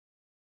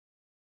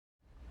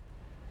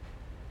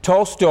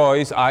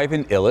Tolstoy's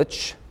Ivan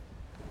Ilych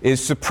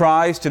is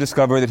surprised to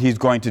discover that he's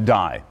going to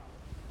die.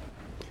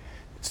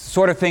 It's the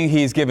sort of thing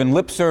he's given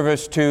lip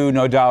service to,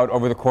 no doubt,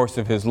 over the course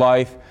of his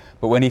life.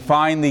 But when he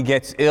finally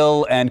gets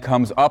ill and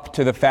comes up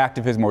to the fact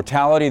of his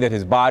mortality, that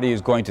his body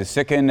is going to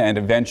sicken and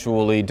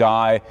eventually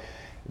die,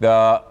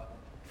 the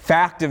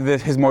fact of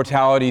his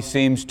mortality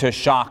seems to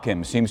shock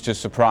him, seems to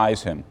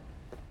surprise him.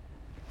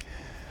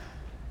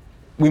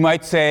 We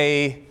might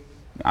say,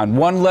 on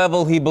one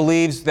level, he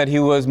believes that he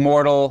was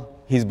mortal.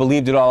 He's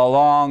believed it all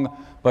along.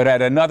 But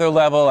at another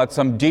level, at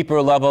some deeper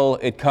level,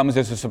 it comes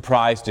as a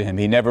surprise to him.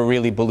 He never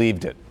really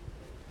believed it.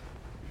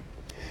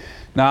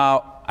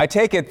 Now, I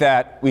take it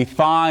that we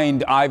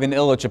find Ivan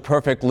Ilych a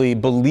perfectly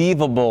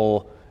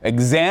believable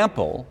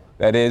example.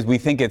 That is, we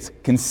think it's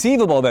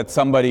conceivable that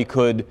somebody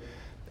could,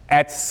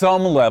 at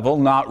some level,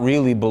 not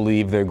really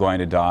believe they're going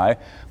to die.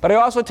 But I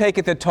also take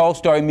it that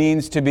Tolstoy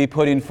means to be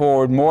putting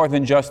forward more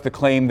than just the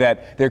claim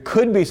that there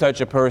could be such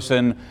a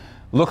person.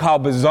 Look how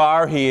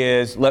bizarre he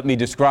is, let me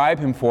describe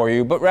him for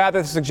you. But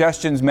rather, the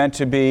suggestion's meant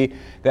to be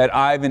that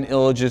Ivan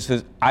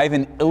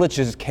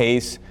Ilych's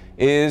case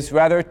is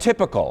rather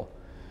typical.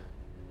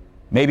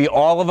 Maybe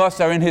all of us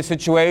are in his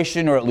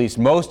situation, or at least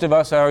most of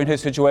us are in his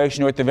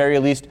situation, or at the very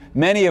least,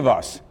 many of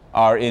us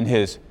are in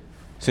his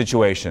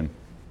situation.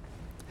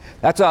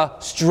 That's a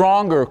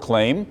stronger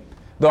claim,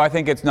 though I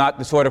think it's not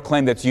the sort of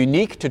claim that's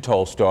unique to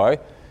Tolstoy,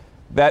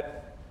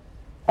 that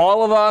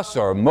all of us,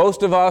 or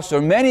most of us,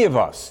 or many of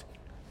us,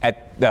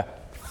 at the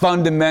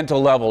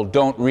fundamental level,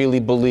 don't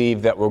really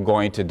believe that we're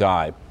going to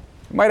die.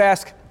 You might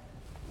ask,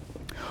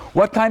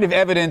 what kind of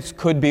evidence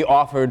could be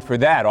offered for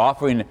that?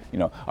 Offering,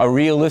 a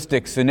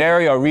realistic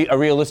scenario, a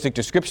realistic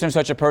description of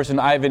such a person,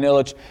 Ivan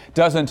Ilych,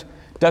 doesn't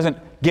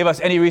give us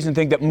any reason to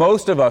think that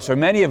most of us or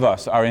many of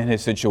us are in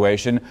his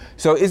situation.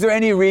 So is there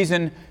any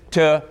reason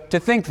to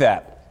think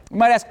that? You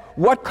might ask,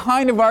 what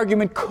kind of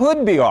argument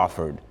could be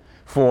offered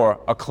for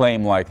a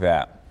claim like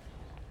that?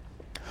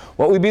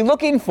 What we'd be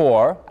looking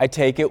for, I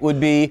take it, would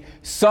be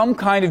some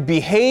kind of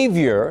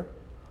behavior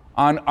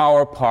on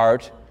our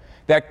part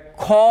that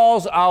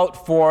calls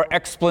out for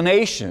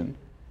explanation.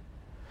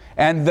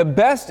 And the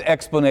best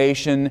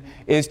explanation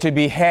is to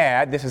be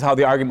had, this is how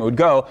the argument would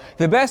go,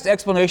 the best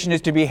explanation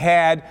is to be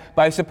had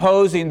by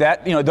supposing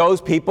that,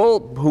 those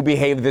people who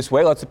behave this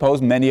way, let's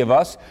suppose many of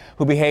us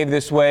who behave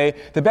this way,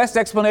 the best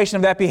explanation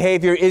of that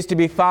behavior is to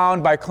be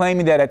found by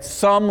claiming that at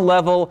some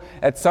level,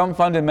 at some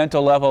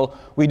fundamental level,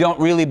 we don't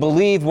really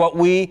believe what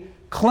we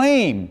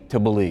claim to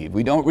believe.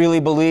 We don't really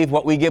believe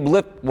what we give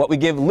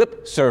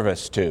lip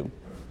service to.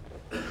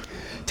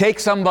 Take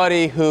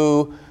somebody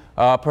who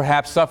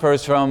perhaps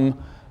suffers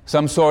from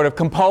some sort of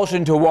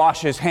compulsion to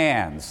wash his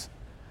hands.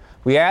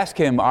 We ask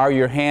him, are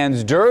your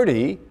hands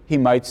dirty? He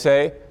might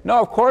say, no,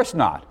 of course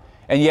not.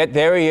 And yet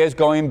there he is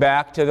going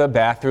back to the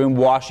bathroom,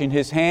 washing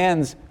his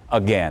hands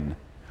again.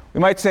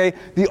 We might say,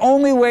 the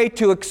only way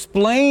to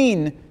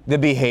explain the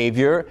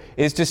behavior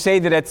is to say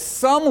that at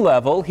some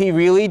level he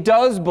really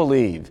does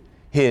believe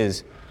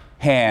his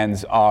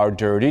hands are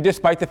dirty,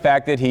 despite the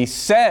fact that he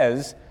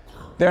says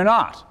they're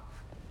not.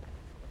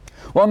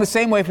 Well, in the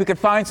same way, if we could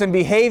find some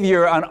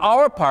behavior on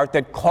our part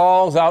that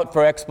calls out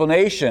for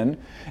explanation,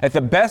 that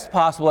the best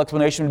possible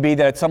explanation would be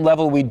that at some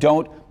level we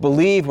don't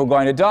believe we're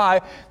going to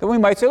die, then we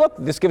might say, look,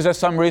 this gives us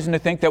some reason to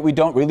think that we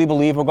don't really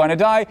believe we're going to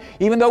die,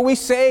 even though we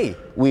say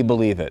we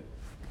believe it.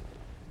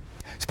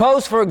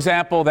 Suppose, for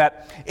example,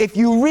 that if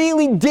you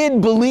really did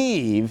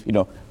believe,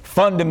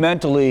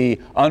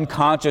 fundamentally,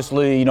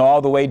 unconsciously,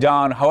 all the way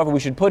down, however we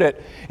should put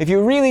it, if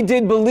you really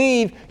did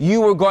believe you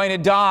were going to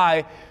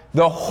die,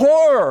 the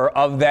horror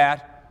of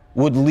that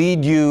would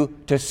lead you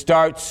to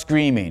start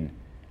screaming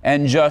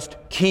and just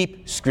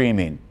keep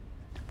screaming.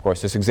 Of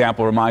course, this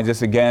example reminds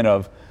us again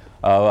of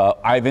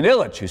Ivan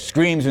Ilych, who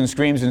screams and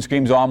screams and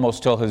screams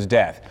almost till his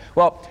death.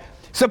 Well,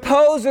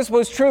 suppose this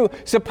was true.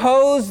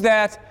 Suppose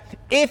that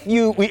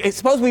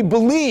suppose we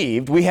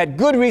believed, we had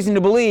good reason to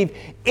believe,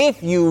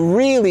 if you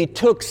really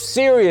took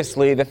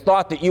seriously the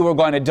thought that you were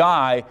going to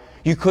die,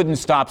 you couldn't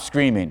stop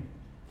screaming.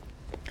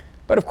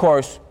 But of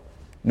course,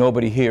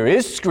 nobody here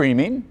is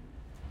screaming,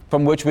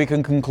 from which we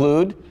can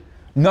conclude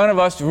none of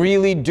us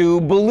really do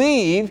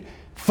believe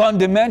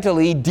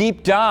fundamentally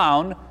deep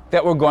down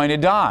that we're going to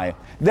die.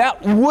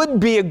 That would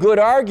be a good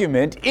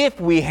argument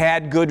if we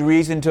had good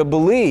reason to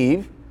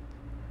believe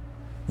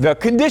the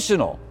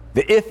conditional,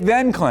 the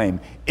if-then claim.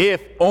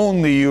 If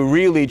only you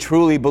really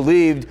truly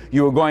believed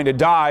you were going to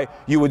die,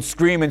 you would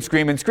scream and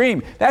scream and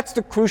scream. That's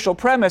the crucial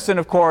premise, and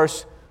of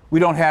course, we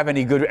don't have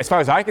any good, as far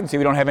as I can see,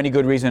 we don't have any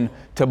good reason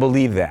to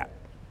believe that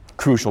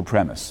crucial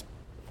premise.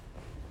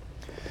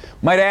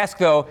 Might ask,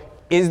 though,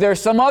 is there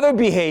some other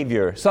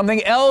behavior,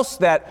 something else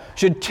that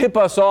should tip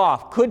us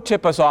off, could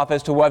tip us off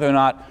as to whether or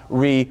not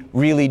we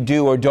really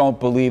do or don't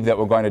believe that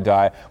we're going to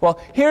die? Well,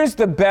 here's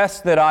the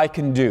best that I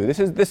can do.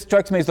 This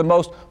strikes me as the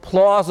most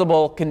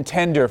plausible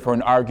contender for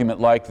an argument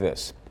like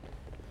this.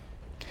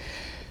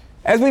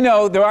 As we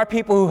know, there are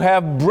people who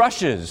have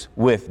brushes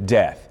with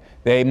death.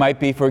 They might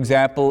be, for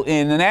example,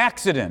 in an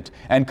accident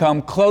and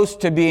come close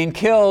to being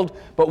killed,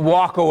 but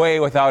walk away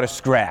without a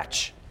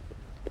scratch.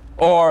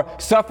 Or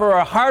suffer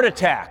a heart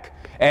attack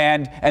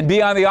and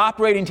be on the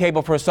operating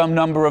table for some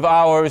number of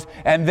hours,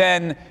 and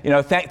then,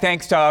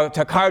 thanks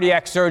to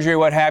cardiac surgery,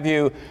 what have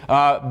you,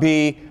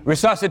 be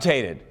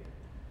resuscitated.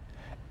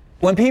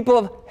 When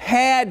people have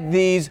had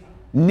these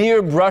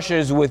near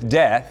brushes with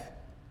death,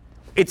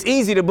 it's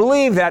easy to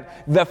believe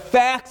that the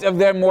fact of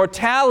their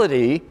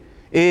mortality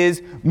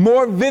is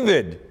more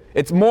vivid.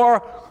 It's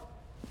more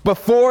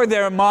before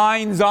their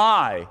mind's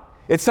eye.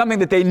 It's something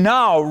that they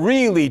now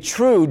really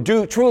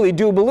truly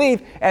do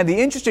believe. And the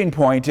interesting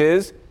point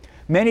is,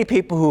 many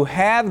people who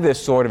have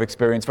this sort of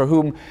experience, for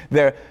whom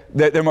their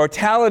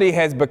mortality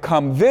has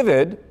become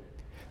vivid,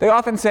 they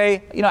often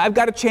say, I've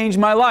got to change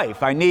my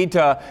life. I need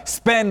to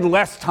spend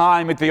less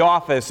time at the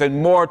office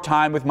and more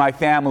time with my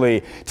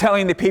family,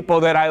 telling the people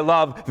that I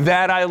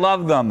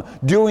love them,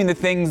 doing the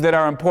things that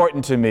are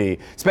important to me,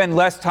 spend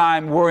less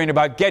time worrying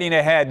about getting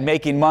ahead,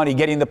 making money,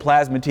 getting the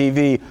plasma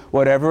TV,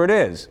 whatever it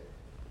is.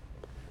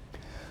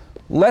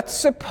 Let's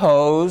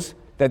suppose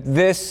that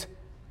this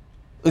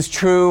is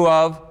true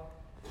of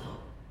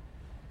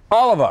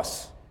all of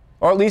us,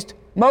 or at least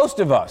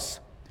most of us.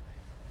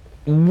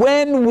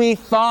 When we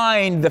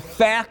find the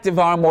fact of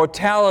our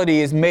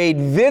mortality is made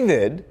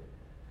vivid,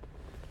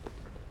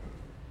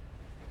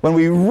 when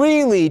we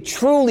really,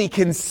 truly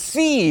can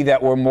see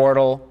that we're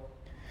mortal,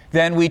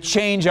 then we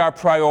change our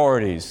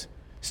priorities.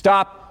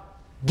 Stop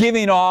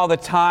giving all the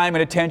time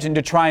and attention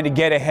to trying to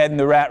get ahead in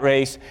the rat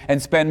race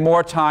and spend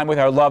more time with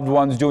our loved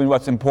ones doing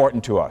what's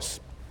important to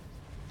us.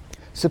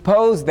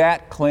 Suppose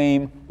that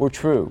claim were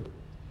true.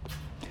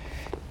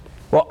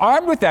 Well,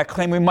 armed with that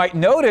claim, we might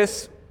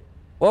notice,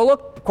 well,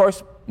 look, of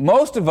course,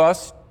 most of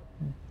us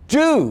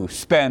do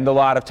spend a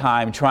lot of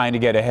time trying to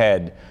get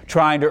ahead,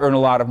 trying to earn a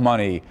lot of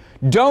money.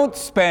 Don't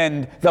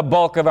spend the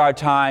bulk of our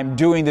time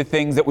doing the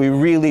things that we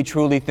really,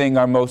 truly think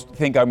are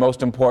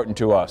most important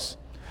to us.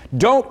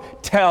 Don't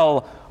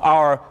tell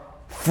our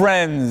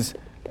friends,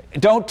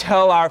 don't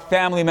tell our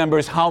family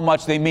members how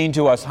much they mean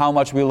to us, how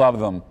much we love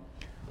them.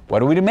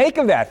 What are we to make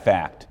of that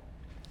fact?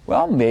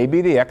 Well,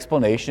 maybe the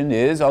explanation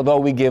is, although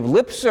we give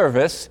lip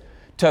service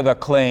to the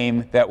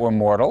claim that we're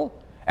mortal,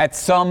 at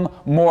some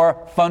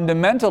more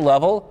fundamental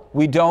level,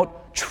 we don't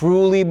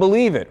truly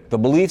believe it. The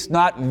belief's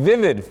not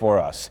vivid for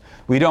us.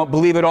 We don't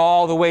believe it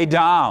all the way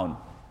down.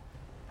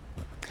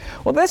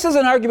 Well, this is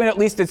an argument, at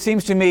least it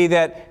seems to me,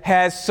 that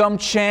has some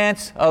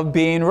chance of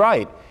being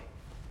right.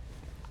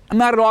 I'm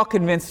not at all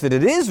convinced that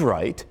it is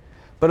right,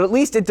 but at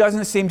least it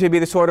doesn't seem to be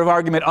the sort of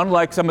argument,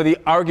 unlike some of the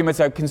arguments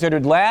I've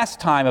considered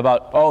last time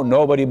about, oh,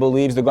 nobody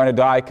believes they're going to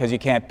die because you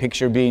can't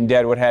picture being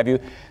dead, what have you.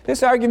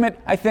 This argument,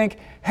 I think,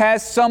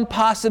 has some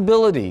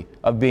possibility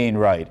of being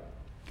right.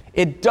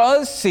 It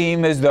does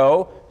seem as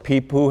though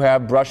people who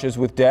have brushes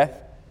with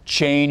death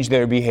change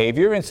their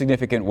behavior in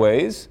significant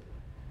ways.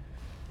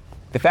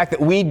 The fact that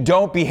we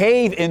don't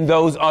behave in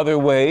those other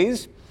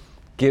ways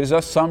gives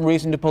us some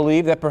reason to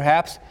believe that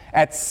perhaps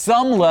at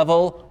some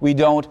level we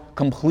don't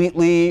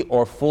completely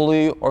or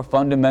fully or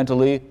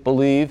fundamentally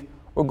believe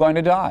we're going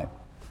to die.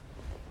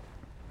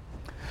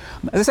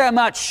 As I say, I'm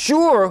not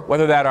sure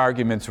whether that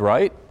argument's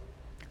right,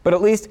 but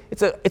at least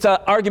it's an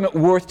argument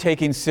worth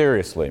taking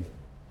seriously.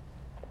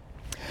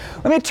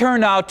 Let me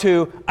turn now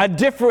to a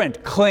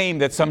different claim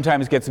that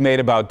sometimes gets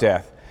made about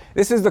death.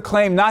 This is the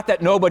claim not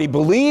that nobody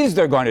believes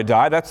they're going to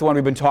die, that's the one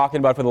we've been talking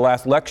about for the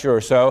last lecture or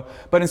so,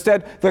 but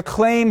instead the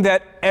claim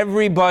that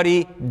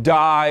everybody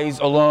dies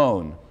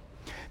alone.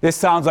 This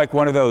sounds like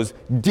one of those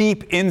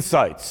deep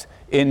insights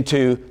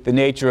into the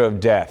nature of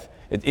death.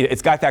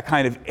 It's got that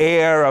kind of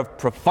air of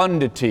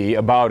profundity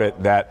about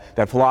it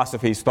that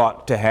philosophy's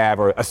thought to have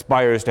or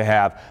aspires to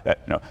have,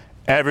 that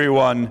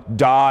everyone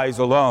dies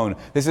alone.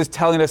 This is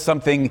telling us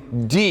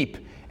something deep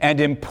and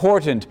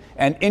important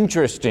and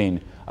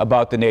interesting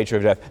about the nature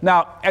of death.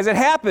 Now, as it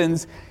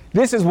happens,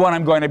 this is one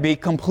I'm going to be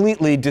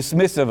completely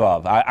dismissive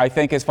of. I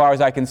think, as far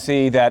as I can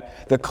see,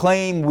 that the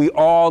claim we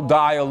all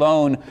die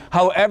alone,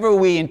 however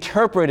we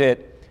interpret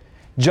it,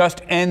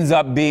 just ends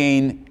up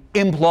being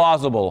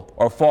implausible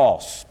or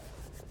false.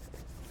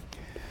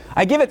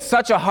 I give it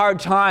such a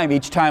hard time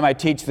each time I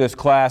teach this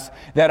class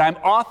that I'm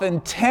often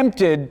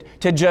tempted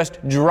to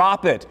just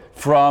drop it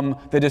from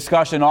the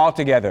discussion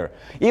altogether.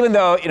 Even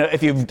though,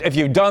 if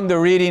you've done the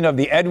reading of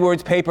the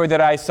Edwards paper that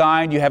I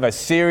signed, you have a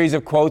series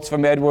of quotes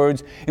from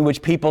Edwards in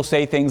which people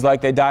say things like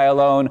they die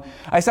alone.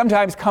 I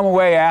sometimes come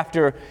away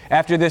after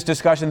this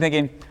discussion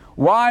thinking,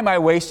 why am I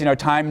wasting our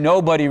time?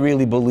 Nobody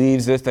really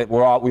believes this, that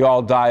we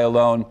all die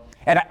alone.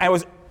 And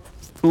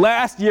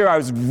last year I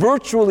was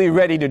virtually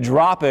ready to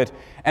drop it,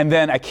 and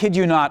then, I kid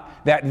you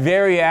not, that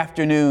very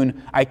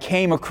afternoon I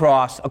came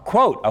across a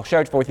quote. I'll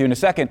share it with you in a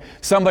second.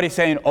 Somebody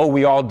saying, oh,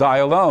 we all die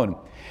alone.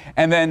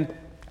 And then,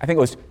 I think it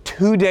was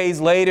 2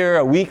 days later,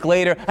 a week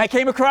later, I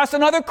came across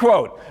another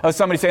quote of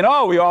somebody saying,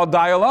 oh, we all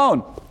die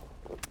alone.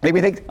 Made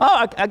me think,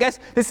 oh, I guess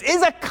this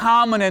is a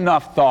common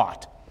enough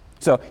thought.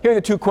 So here are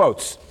the two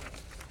quotes.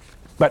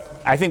 But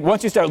I think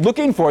once you start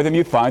looking for them,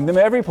 you find them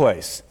every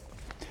place.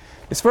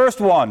 This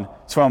first one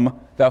is from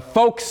the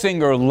folk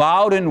singer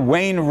Loudon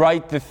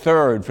Wainwright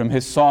III from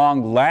his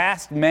song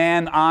Last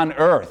Man on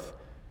Earth.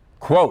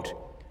 Quote,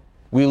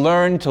 "We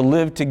learn to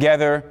live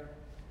together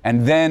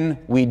and then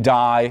we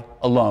die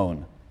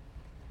alone."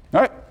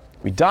 All right,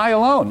 we die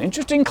alone.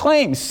 Interesting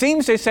claim.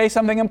 Seems to say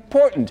something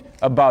important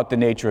about the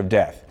nature of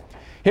death.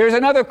 Here's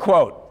another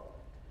quote.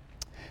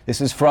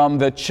 This is from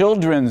the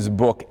children's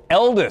book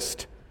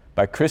Eldest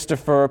by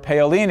Christopher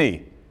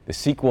Paolini, the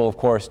sequel, of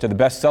course, to the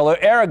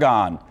bestseller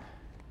Aragon.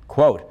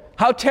 Quote,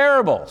 "How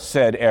terrible,"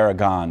 said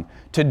Aragon,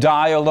 "to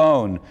die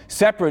alone,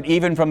 separate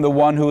even from the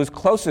one who is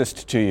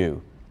closest to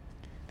you."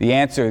 The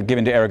answer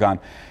given to Aragon,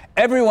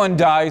 "Everyone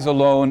dies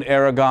alone,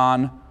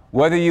 Aragon,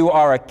 whether you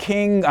are a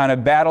king on a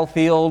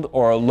battlefield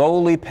or a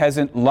lowly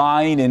peasant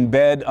lying in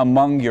bed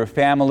among your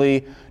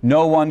family,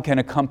 no one can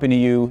accompany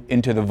you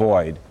into the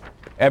void.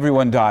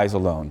 Everyone dies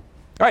alone."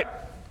 All right.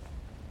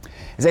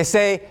 As I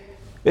say,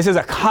 this is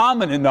a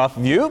common enough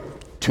view.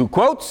 Two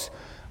quotes.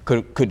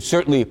 Could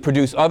certainly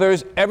produce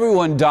others.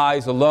 Everyone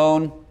dies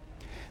alone.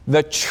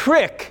 The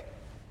trick,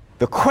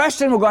 the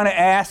question we're going to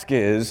ask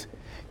is,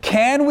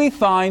 can we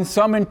find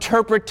some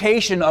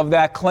interpretation of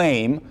that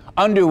claim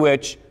under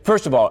which,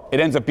 first of all,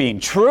 it ends up being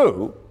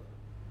true.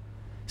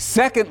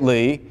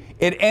 Secondly,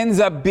 it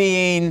ends up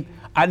being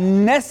a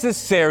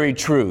necessary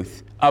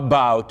truth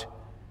about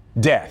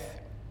death.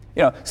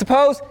 You know,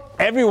 suppose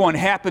everyone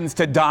happens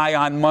to die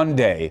on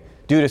Monday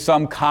due to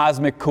some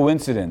cosmic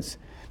coincidence.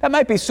 That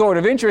might be sort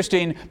of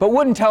interesting, but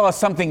wouldn't tell us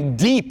something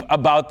deep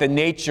about the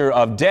nature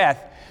of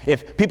death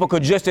if people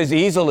could just as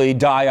easily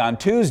die on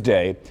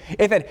Tuesday.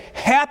 If it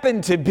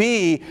happened to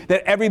be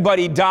that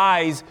everybody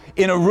dies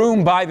in a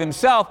room by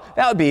themselves,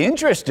 that would be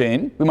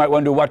interesting. We might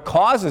wonder what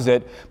causes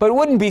it, but it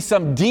wouldn't be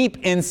some deep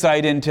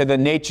insight into the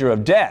nature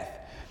of death.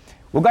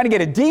 We're going to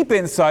get a deep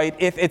insight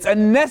if it's a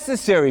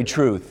necessary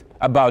truth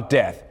about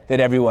death that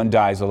everyone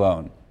dies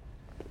alone.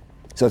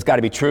 So it's got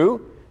to be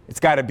true. It's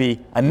got to be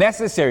a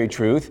necessary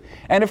truth.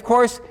 And of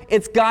course,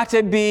 it's got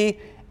to be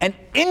an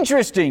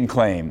interesting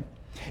claim.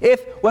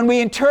 If, when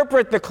we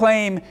interpret the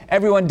claim,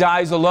 everyone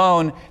dies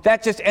alone,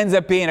 that just ends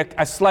up being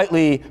a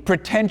slightly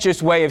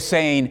pretentious way of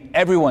saying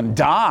everyone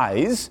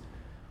dies,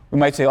 we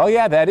might say, oh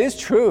yeah, that is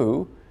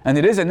true, and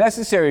it is a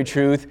necessary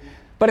truth,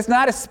 but it's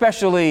not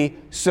especially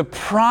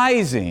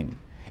surprising.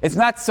 It's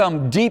not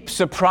some deep,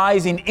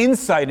 surprising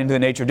insight into the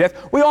nature of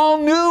death. We all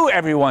knew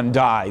everyone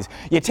dies.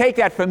 You take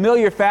that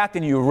familiar fact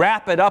and you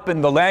wrap it up in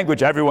the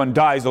language, everyone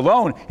dies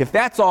alone. If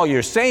that's all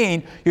you're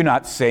saying, you're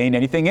not saying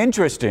anything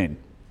interesting.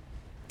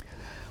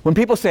 When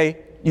people say,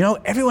 you know,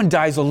 everyone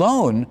dies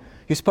alone,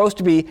 you're supposed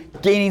to be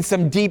gaining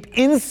some deep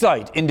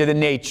insight into the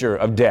nature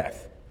of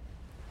death.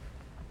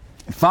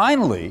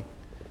 Finally,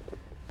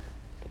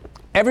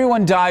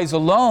 everyone dies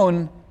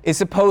alone is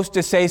supposed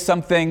to say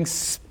something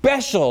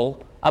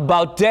special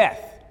about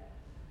death.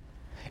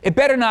 It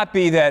better not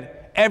be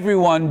that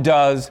everyone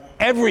does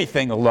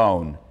everything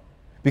alone,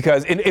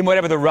 because in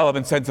whatever the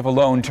relevant sense of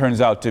alone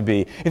turns out to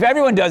be. If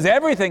everyone does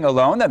everything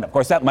alone, then of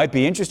course that might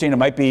be interesting, it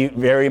might be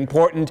very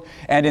important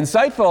and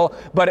insightful,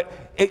 but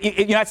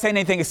you're not saying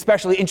anything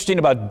especially interesting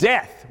about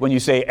death when you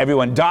say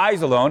everyone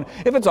dies alone,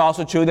 if it's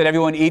also true that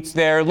everyone eats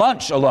their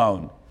lunch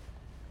alone.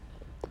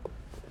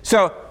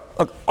 So,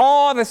 look,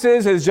 all this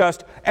is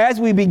just,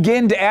 as we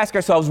begin to ask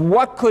ourselves,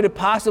 what could it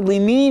possibly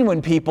mean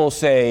when people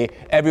say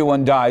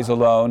everyone dies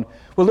alone?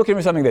 We're looking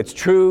for something that's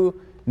true,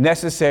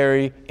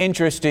 necessary,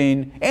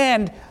 interesting,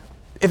 and,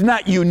 if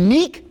not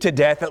unique to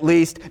death, at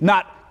least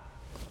not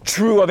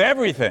true of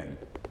everything.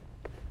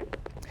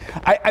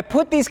 I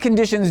put these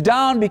conditions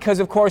down because,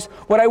 of course,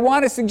 what I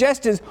want to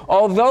suggest is,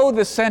 although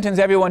the sentence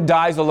everyone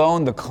dies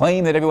alone, the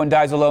claim that everyone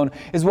dies alone,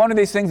 is one of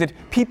these things that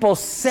people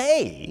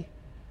say,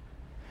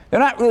 they're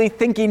not really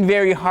thinking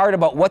very hard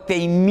about what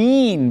they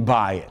mean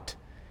by it.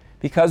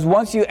 Because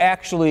once you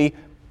actually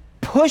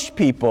push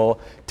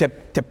people to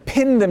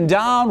pin them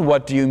down,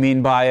 what do you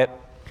mean by it,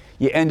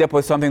 you end up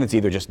with something that's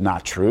either just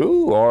not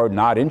true, or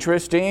not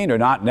interesting, or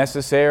not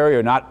necessary,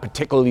 or not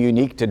particularly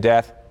unique to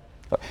death.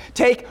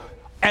 Take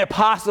a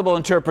possible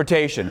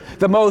interpretation,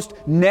 the most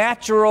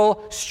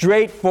natural,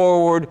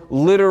 straightforward,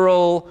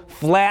 literal,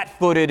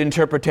 flat-footed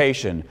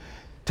interpretation.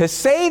 To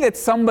say that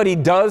somebody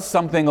does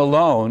something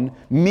alone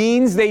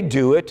means they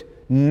do it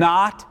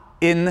not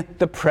in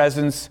the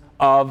presence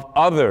of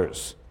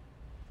others.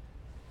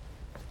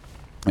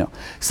 You know,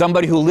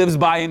 somebody who lives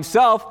by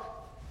himself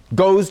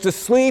goes to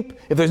sleep.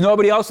 If there's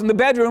nobody else in the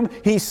bedroom,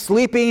 he's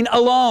sleeping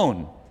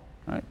alone.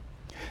 Right?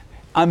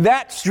 On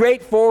that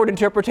straightforward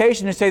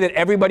interpretation, to say that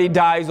everybody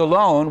dies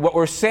alone, what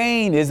we're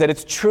saying is that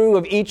it's true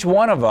of each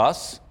one of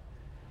us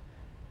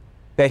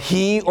that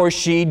he or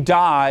she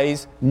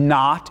dies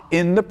not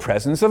in the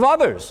presence of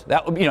others.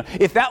 That would,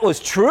 if that was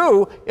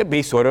true, it'd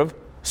be sort of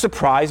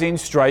surprising,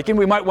 striking.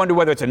 We might wonder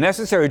whether it's a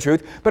necessary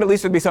truth, but at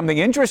least there'd be something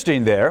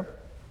interesting there.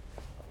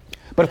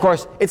 But of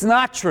course, it's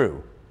not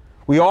true.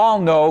 We all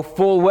know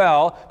full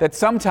well that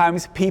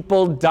sometimes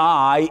people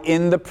die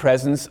in the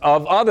presence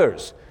of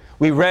others.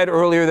 We read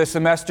earlier this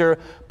semester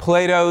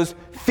Plato's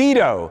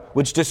Phaedo,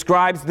 which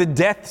describes the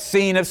death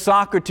scene of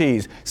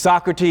Socrates.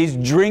 Socrates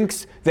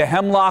drinks the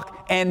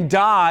hemlock and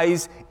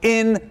dies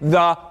in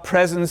the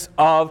presence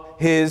of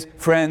his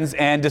friends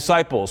and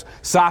disciples.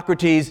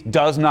 Socrates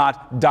does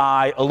not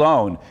die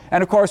alone.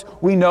 And of course,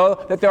 we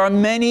know that there are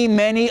many,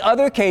 many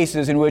other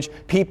cases in which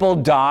people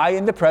die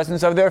in the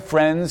presence of their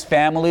friends,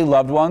 family,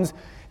 loved ones.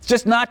 It's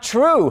just not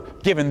true,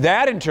 given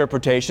that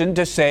interpretation,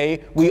 to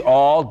say we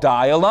all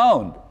die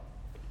alone.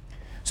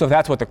 So if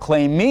that's what the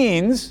claim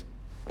means,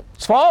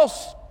 it's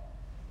false.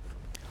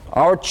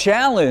 Our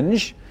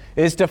challenge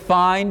is to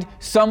find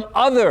some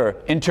other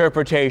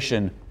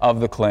interpretation of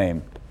the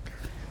claim.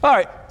 All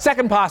right,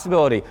 second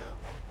possibility.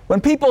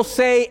 When people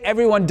say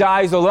everyone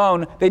dies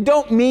alone, they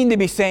don't mean to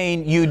be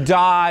saying you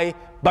die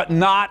but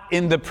not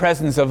in the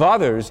presence of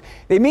others.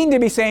 They mean to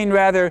be saying,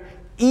 rather,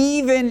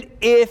 even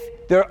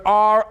if there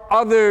are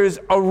others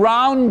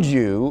around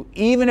you,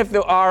 even if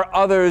there are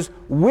others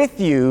with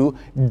you,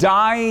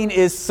 dying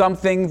is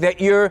something that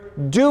you're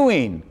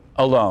doing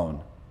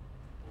alone.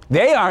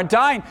 They aren't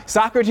dying.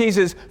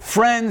 Socrates'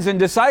 friends and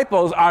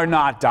disciples are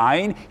not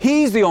dying.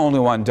 He's the only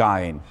one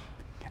dying.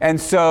 And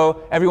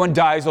so everyone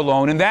dies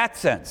alone in that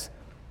sense.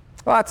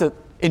 Well, that's an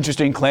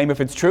interesting claim if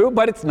it's true,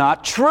 but it's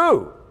not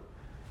true.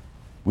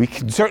 We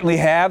can certainly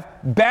have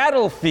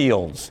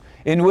battlefields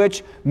in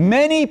which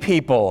many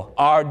people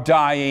are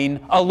dying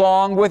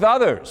along with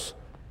others.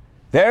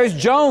 There's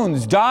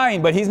Jones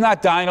dying, but he's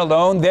not dying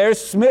alone.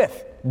 There's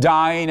Smith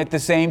dying at the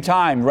same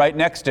time, right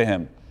next to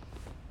him.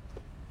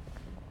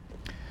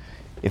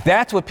 If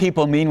that's what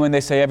people mean when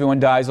they say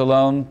everyone dies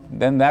alone,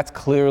 then that's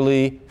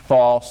clearly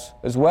false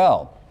as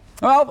well.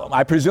 Well,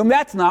 I presume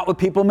that's not what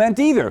people meant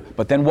either.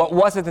 But then what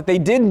was it that they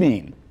did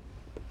mean?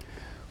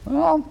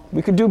 Well,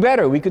 we could do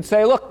better. We could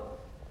say, look,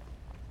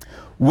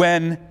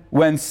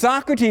 when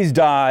Socrates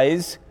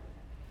dies,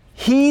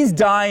 he's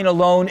dying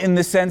alone in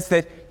the sense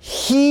that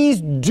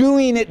he's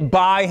doing it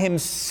by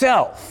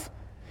himself.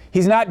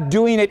 He's not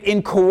doing it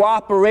in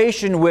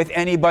cooperation with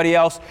anybody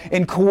else,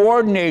 in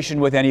coordination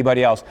with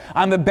anybody else.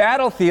 On the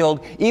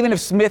battlefield, even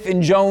if Smith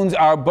and Jones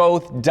are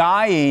both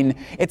dying,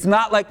 it's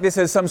not like this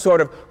is some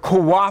sort of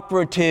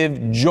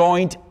cooperative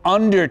joint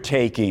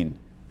undertaking.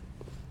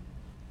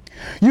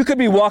 You could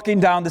be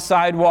walking down the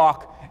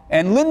sidewalk,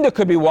 and Linda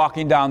could be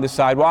walking down the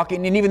sidewalk,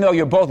 and even though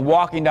you're both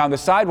walking down the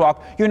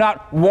sidewalk, you're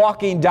not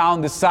walking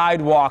down the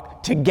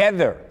sidewalk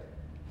together.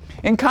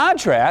 In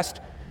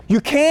contrast,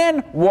 you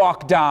can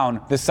walk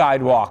down the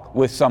sidewalk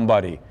with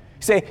somebody. You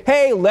say,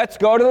 hey, let's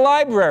go to the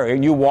library,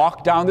 and you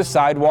walk down the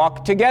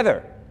sidewalk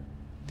together.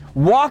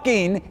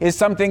 Walking is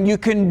something you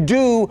can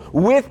do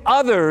with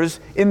others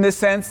in the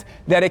sense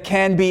that it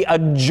can be a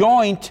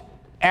joint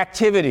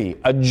activity,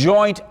 a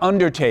joint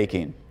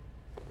undertaking.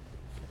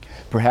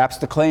 Perhaps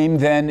the claim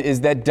then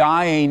is that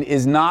dying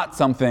is not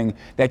something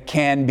that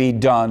can be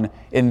done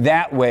in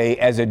that way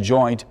as a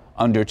joint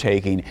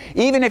undertaking.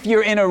 Even if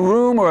you're in a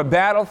room or a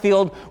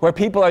battlefield where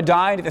people are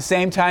dying at the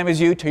same time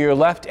as you, to your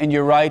left and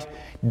your right,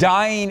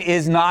 dying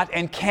is not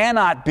and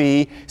cannot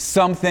be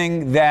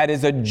something that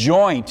is a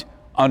joint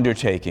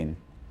undertaking.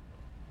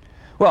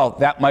 Well,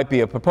 that might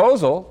be a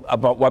proposal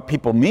about what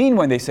people mean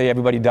when they say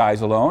everybody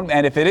dies alone.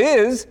 And if it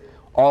is,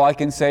 all I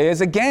can say is,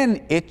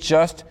 again, it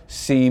just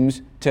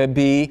seems to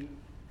be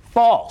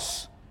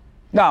false.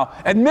 Now,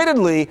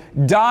 admittedly,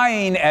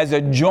 dying as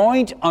a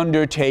joint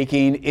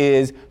undertaking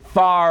is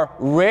far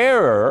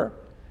rarer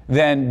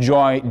than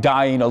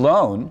dying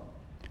alone.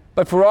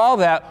 But for all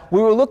that,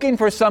 we were looking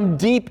for some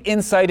deep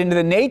insight into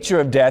the nature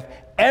of death.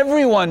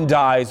 Everyone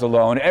dies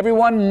alone.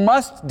 Everyone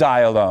must die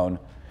alone.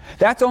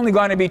 That's only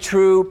going to be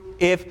true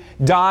if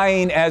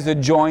dying as a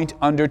joint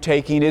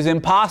undertaking is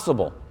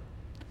impossible.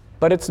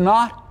 But it's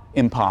not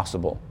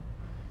impossible.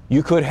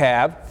 You could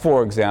have,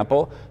 for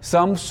example,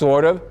 some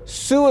sort of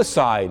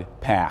suicide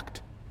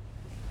pact.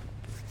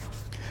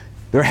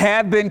 There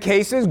have been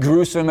cases,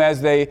 gruesome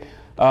as they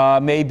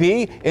may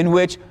be, in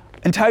which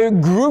entire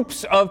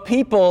groups of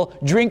people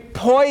drink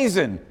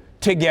poison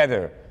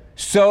together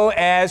so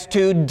as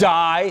to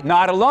die,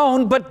 not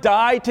alone, but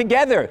die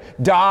together.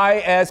 Die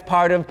as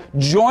part of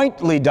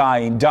jointly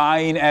dying,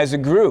 dying as a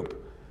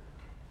group.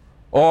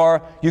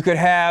 Or you could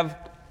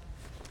have,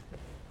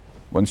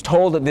 one's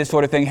told that this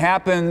sort of thing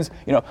happens,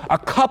 a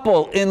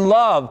couple in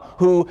love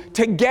who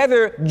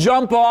together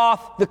jump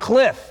off the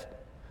cliff,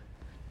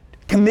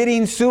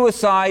 committing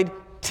suicide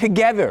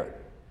together,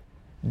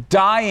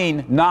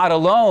 dying not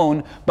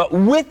alone, but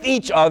with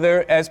each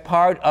other as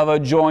part of a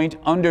joint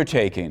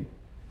undertaking.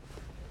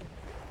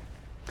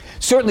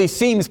 Certainly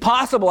seems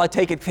possible. I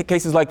take it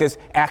cases like this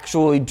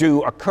actually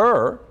do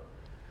occur.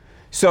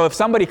 So if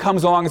somebody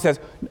comes along and says,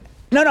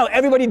 no,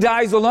 everybody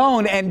dies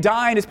alone, and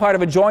dying as part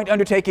of a joint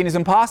undertaking is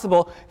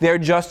impossible, they're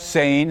just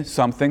saying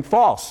something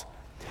false.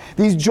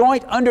 These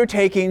joint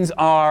undertakings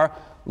are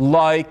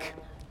like,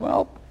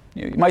 well,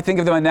 you might think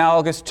of them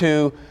analogous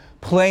to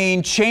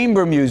playing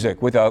chamber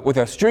music with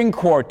a string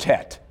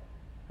quartet.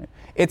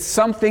 It's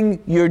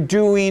something you're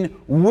doing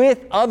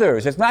with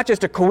others. It's not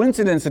just a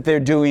coincidence that they're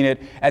doing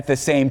it at the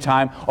same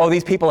time. Oh,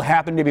 these people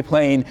happen to be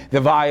playing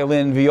the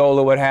violin,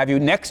 viola, what have you,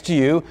 next to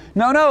you.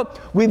 No.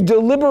 We've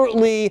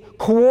deliberately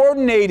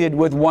coordinated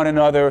with one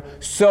another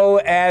so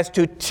as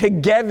to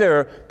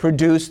together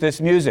produce this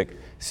music.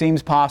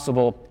 Seems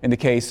possible in the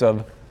case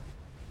of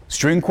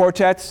string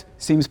quartets,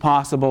 seems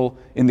possible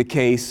in the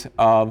case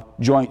of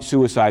joint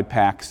suicide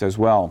pacts as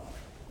well.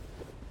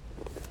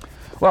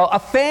 Well, a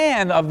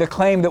fan of the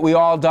claim that we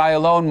all die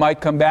alone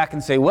might come back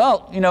and say,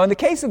 well, in the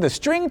case of the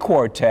string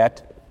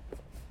quartet,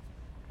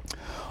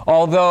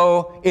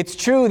 although it's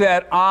true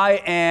that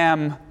I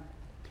am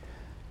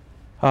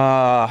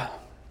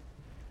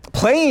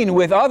playing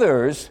with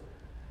others,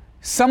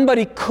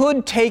 somebody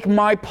could take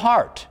my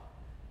part.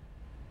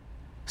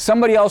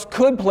 Somebody else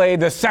could play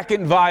the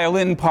second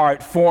violin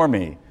part for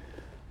me.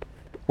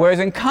 Whereas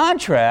in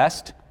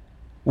contrast,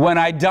 when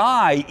I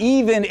die,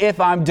 even if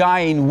I'm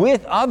dying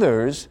with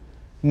others,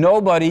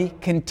 nobody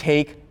can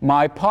take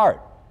my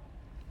part.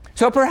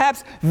 So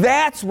perhaps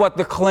that's what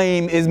the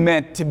claim is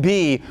meant to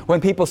be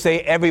when people say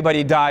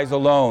everybody dies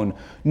alone.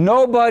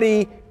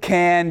 Nobody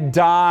can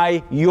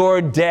die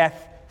your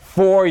death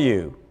for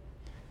you.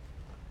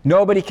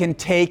 Nobody can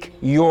take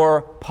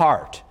your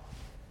part.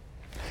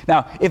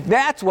 Now, if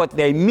that's what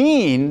they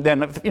mean,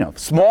 then,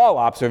 small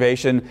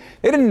observation,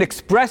 they didn't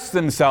express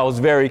themselves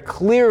very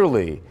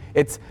clearly.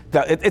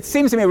 It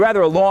seems to me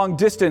rather a long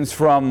distance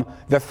from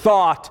the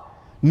thought,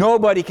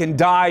 nobody can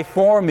die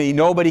for me,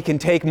 nobody can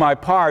take my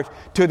part,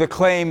 to the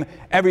claim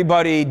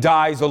everybody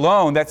dies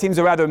alone. That seems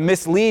a rather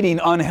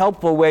misleading,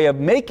 unhelpful way of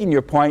making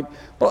your point.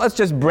 But let's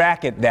just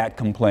bracket that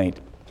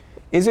complaint.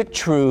 Is it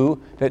true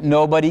that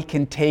nobody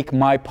can take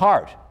my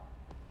part?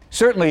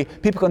 Certainly,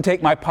 people can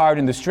take my part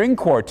in the string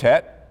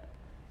quartet.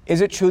 Is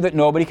it true that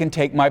nobody can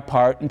take my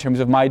part in terms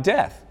of my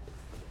death?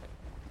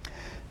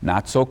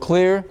 Not so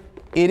clear.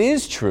 It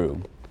is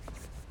true.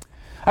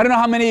 I don't know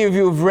how many of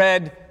you have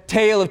read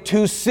Tale of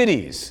Two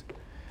Cities.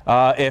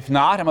 If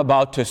not, I'm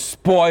about to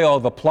spoil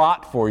the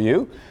plot for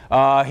you.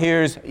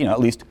 Here's, at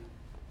least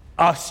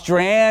a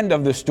strand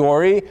of the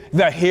story.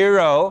 The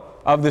hero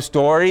of the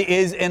story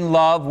is in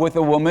love with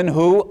a woman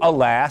who,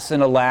 alas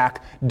and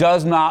alack,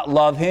 does not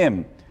love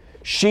him.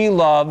 She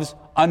loves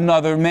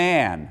another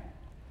man.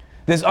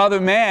 This other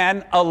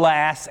man,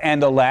 alas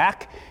and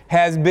alack,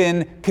 has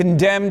been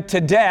condemned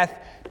to death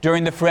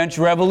during the French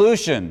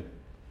Revolution.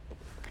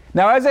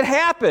 Now, as it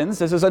happens,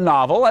 this is a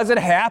novel, as it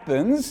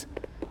happens,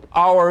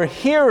 our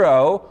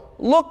hero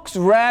looks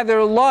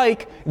rather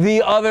like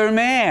the other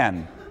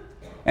man.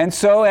 And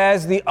so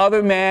as the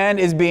other man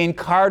is being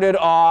carted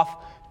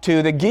off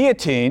to the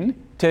guillotine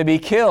to be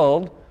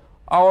killed,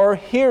 our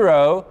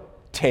hero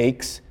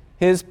takes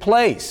his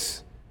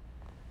place.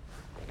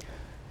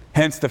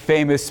 Hence the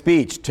famous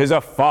speech, "'Tis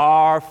a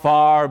far,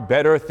 far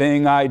better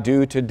thing I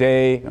do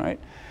today." Right?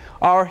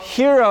 Our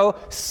hero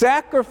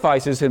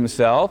sacrifices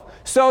himself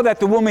so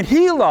that the woman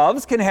he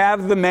loves can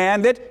have the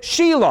man that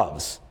she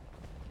loves.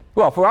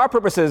 Well, for our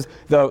purposes,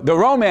 the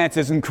romance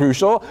isn't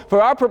crucial.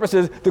 For our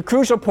purposes, the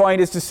crucial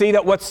point is to see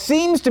that what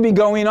seems to be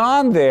going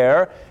on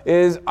there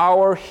is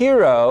our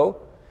hero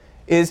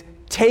is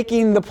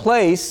taking the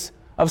place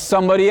of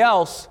somebody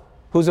else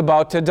who's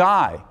about to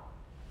die.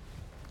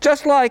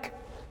 Just like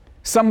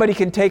somebody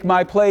can take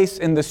my place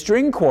in the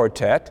string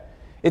quartet,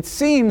 it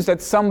seems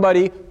that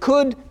somebody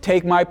could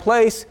take my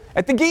place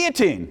at the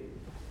guillotine.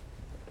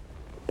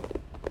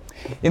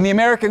 In the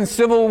American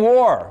Civil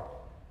War,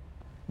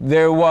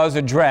 there was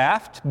a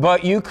draft,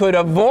 but you could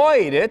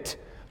avoid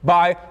it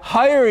by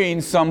hiring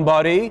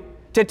somebody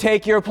to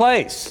take your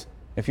place,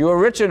 if you were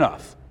rich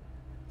enough.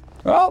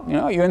 Well,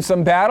 you're in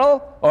some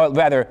battle, or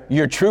rather,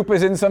 your troop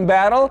is in some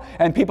battle,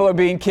 and people are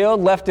being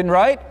killed left and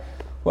right.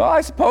 Well,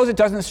 I suppose it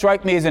doesn't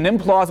strike me as an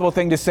implausible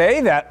thing to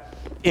say that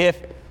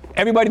if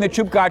everybody in the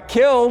troop got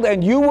killed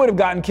and you would have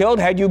gotten killed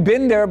had you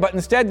been there, but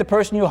instead the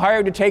person you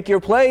hired to take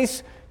your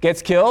place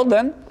gets killed,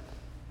 then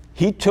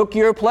he took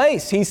your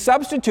place. He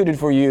substituted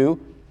for you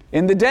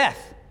in the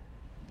death.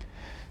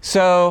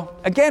 So,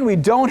 again, we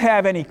don't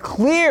have any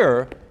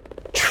clear,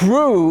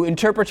 true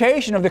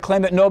interpretation of the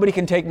claim that nobody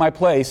can take my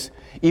place,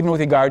 even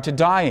with regard to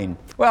dying.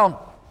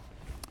 Well,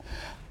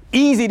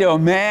 easy to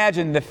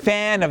imagine the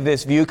fan of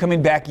this view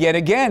coming back yet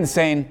again,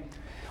 saying,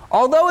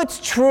 although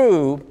it's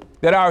true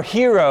that our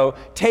hero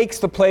takes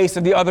the place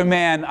of the other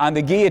man on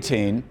the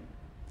guillotine,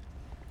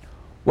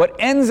 what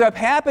ends up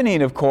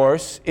happening, of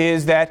course,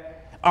 is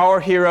that our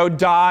hero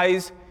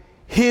dies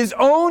his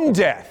own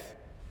death.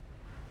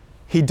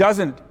 He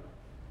doesn't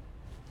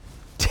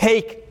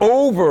take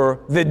over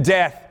the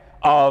death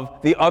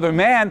of the other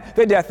man.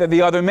 The death of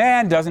the other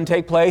man doesn't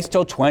take place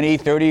till 20,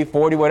 30,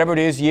 40, whatever it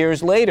is,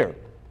 years later.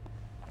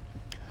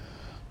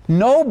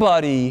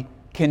 Nobody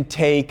can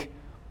take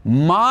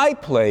my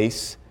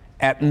place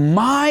at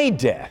my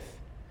death.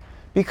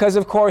 Because,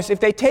 of course, if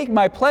they take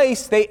my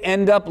place, they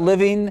end up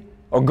living,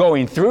 or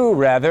going through,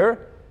 rather,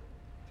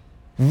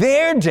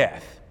 their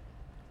death,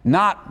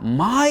 not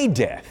my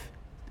death.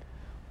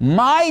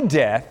 My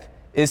death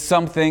is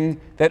something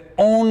that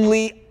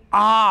only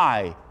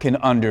I can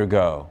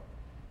undergo.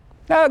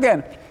 Now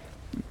again,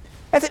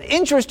 that's an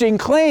interesting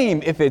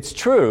claim if it's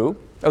true,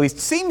 at least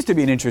seems to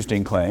be an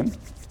interesting claim,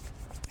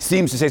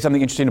 seems to say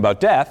something interesting about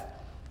death.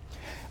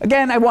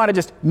 Again, I want to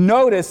just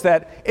notice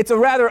that it's a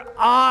rather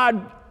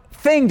odd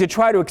thing to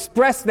try to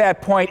express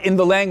that point in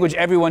the language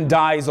everyone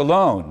dies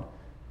alone.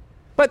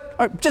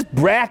 But just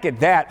bracket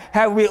that.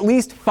 Have we at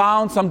least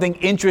found something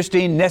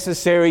interesting,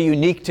 necessary,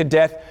 unique to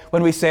death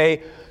when we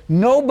say,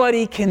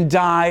 nobody can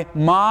die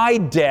my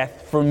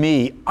death for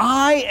me.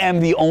 I am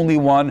the only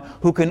one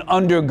who can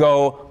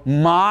undergo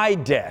my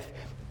death.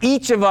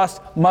 Each of us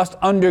must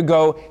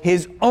undergo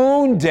his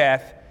own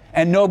death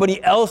and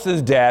nobody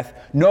else's death.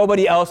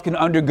 Nobody else can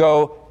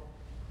undergo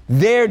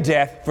their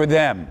death for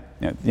them.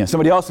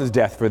 Somebody else's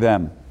death for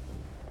them.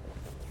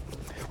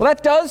 Well,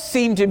 that does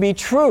seem to be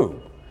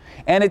true.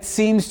 And it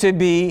seems to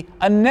be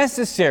a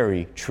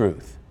necessary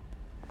truth.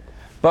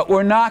 But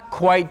we're not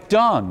quite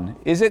done.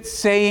 Is it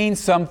saying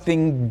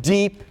something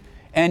deep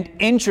and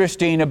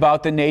interesting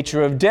about the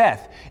nature of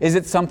death? Is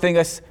it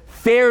something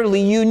fairly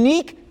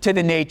unique to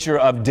the nature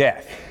of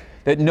death,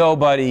 that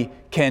nobody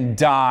can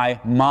die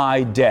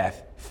my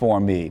death for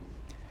me?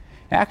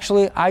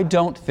 Actually, I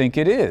don't think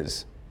it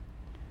is.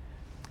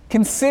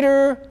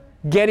 Consider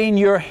getting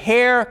your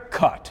hair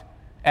cut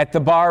at the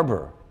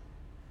barber.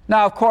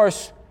 Now, of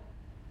course,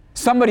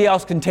 somebody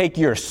else can take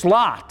your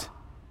slot.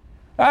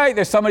 All right,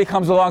 there's somebody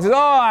comes along and says,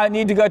 oh, I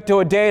need to go to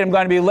a date, I'm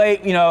going to be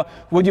late,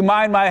 would you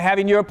mind my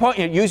having your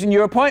appointment, using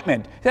your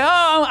appointment? Say,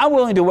 oh, I'm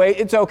willing to wait,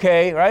 it's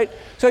okay, right?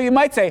 So you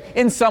might say,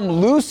 in some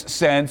loose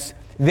sense,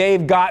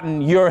 they've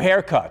gotten your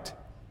haircut.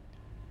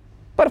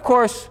 But of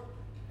course,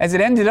 as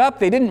it ended up,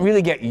 they didn't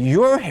really get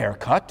your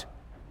haircut,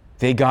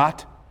 they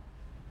got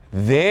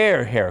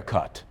their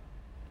haircut.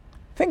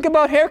 Think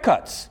about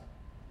haircuts.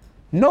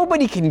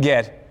 Nobody can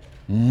get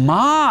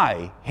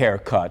my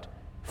haircut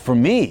for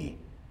me.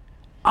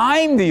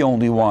 I'm the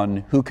only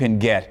one who can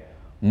get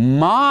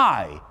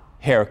my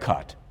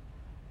haircut.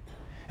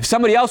 If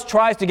somebody else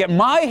tries to get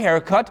my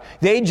haircut,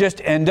 they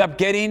just end up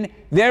getting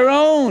their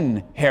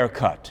own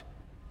haircut.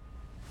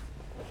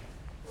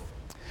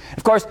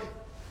 Of course,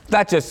 it's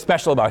not just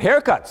special about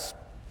haircuts.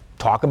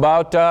 Talk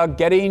about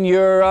getting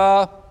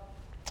your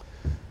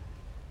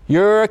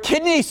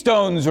kidney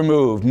stones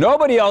removed.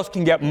 Nobody else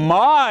can get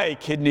my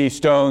kidney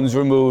stones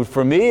removed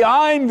for me.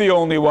 I'm the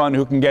only one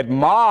who can get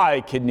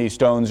my kidney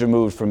stones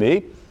removed for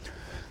me.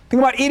 Think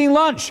about eating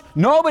lunch.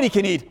 Nobody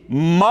can eat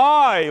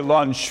my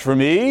lunch for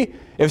me.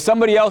 If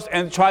somebody else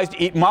tries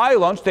to eat my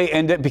lunch,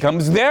 it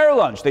becomes their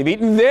lunch. They've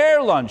eaten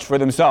their lunch for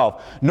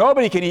themselves.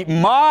 Nobody can eat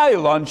my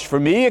lunch for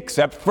me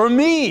except for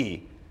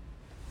me.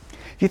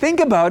 If you think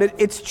about it,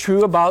 it's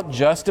true about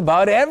just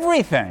about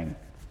everything.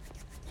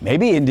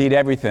 Maybe indeed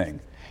everything.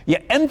 You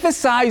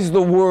emphasize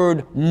the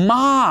word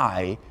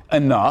my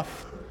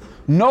enough,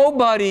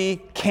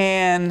 nobody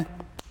can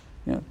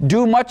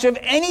do much of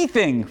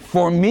anything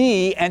for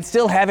me and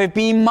still have it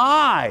be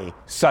my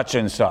such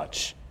and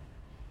such.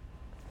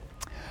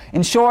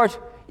 In short,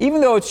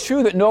 even though it's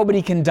true that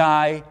nobody can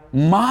die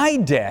my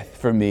death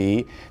for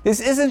me, this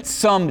isn't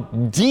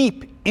some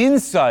deep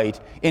insight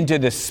into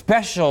the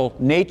special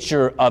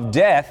nature of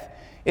death.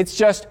 It's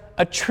just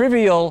a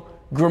trivial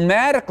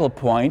grammatical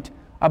point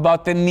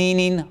about the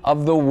meaning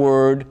of the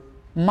word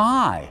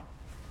my.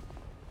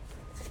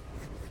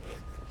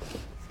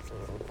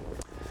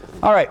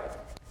 All right,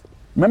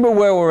 remember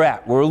where we're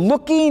at. We're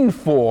looking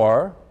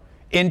for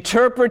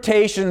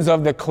interpretations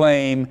of the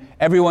claim,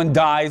 everyone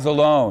dies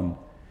alone.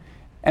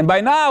 And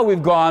by now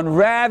we've gone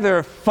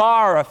rather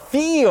far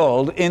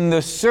afield in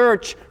the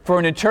search for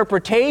an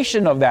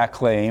interpretation of that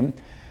claim,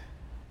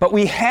 but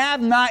we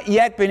have not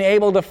yet been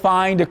able to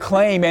find a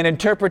claim, an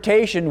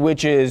interpretation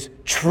which is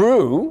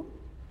true,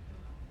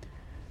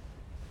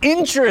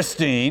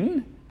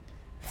 interesting,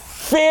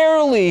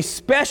 fairly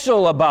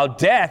special about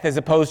death as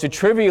opposed to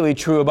trivially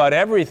true about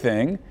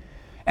everything,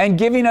 and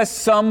giving us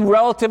some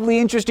relatively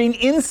interesting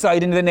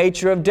insight into the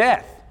nature of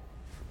death.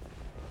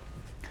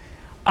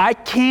 I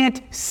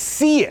can't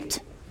see it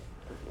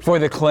for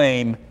the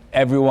claim,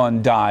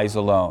 everyone dies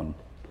alone.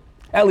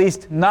 At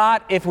least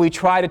not if we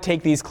try to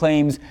take these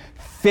claims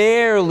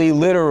fairly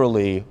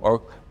literally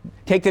or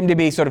take them to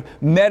be sort of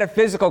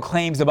metaphysical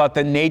claims about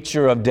the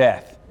nature of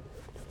death.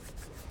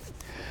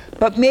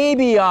 But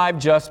maybe I've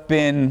just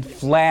been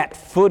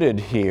flat-footed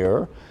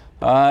here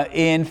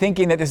in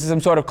thinking that this is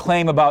some sort of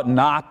claim about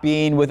not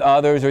being with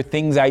others or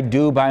things I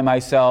do by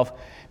myself.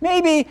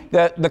 Maybe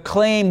the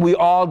claim we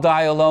all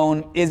die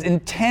alone is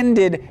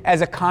intended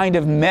as a kind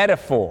of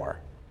metaphor.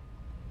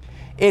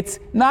 It's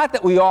not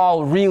that we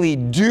all really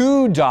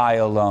do die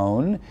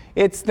alone.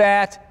 It's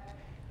that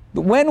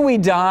when we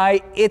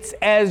die, it's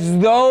as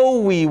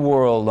though we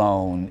were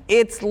alone.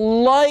 It's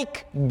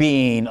like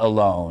being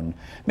alone.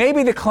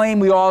 Maybe the claim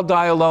we all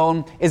die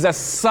alone is a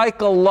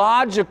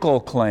psychological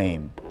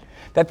claim,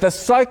 that the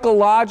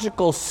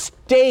psychological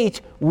state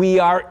we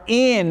are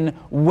in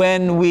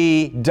when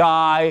we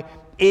die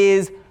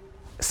is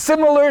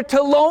similar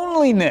to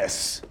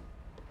loneliness.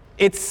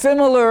 It's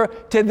similar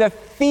to the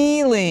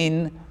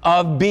feeling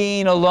of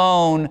being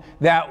alone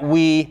that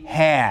we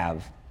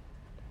have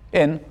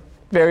in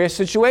various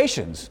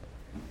situations.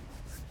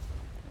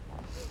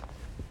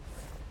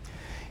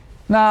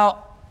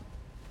 Now,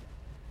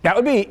 that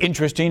would be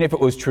interesting if it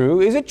was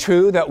true. Is it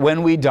true that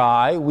when we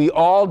die, we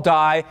all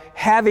die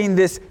having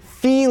this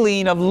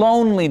feeling of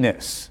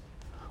loneliness,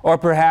 or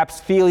perhaps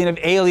feeling of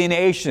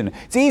alienation?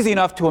 It's easy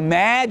enough to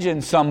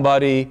imagine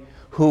somebody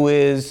who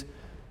is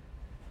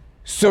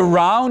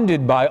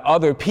surrounded by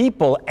other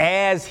people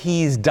as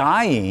he's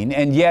dying,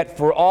 and yet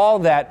for all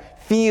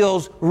that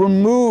feels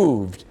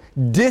removed,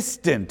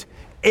 distant,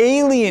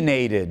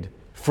 alienated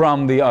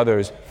from the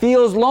others,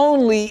 feels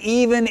lonely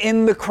even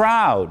in the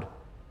crowd.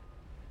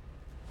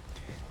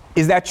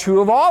 Is that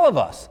true of all of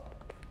us?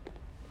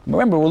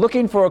 Remember, we're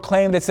looking for a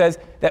claim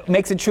that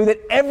makes it true that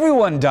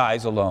everyone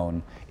dies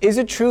alone. Is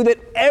it true that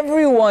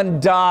everyone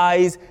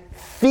dies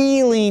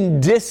feeling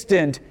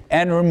distant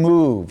and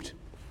removed?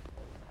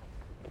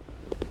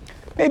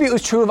 Maybe it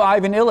was true of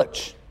Ivan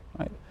Ilych.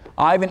 Right?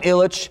 Ivan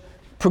Ilych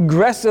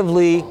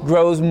progressively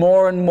grows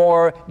more and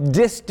more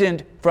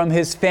distant from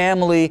his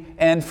family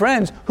and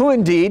friends, who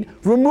indeed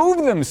remove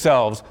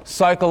themselves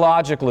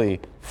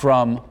psychologically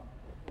from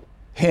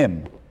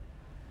him.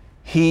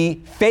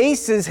 He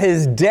faces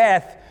his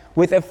death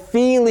with a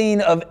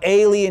feeling of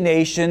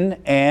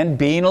alienation and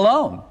being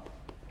alone.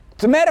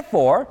 It's a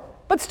metaphor,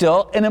 but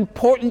still an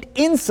important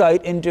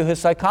insight into his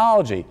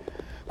psychology.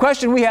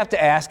 Question we have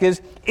to ask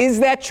is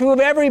that true of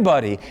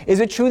everybody? Is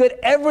it true that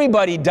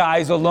everybody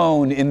dies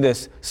alone in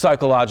this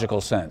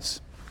psychological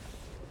sense?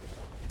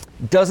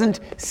 Doesn't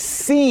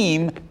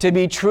seem to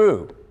be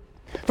true.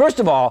 First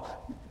of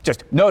all,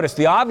 just notice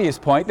the obvious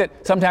point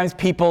that sometimes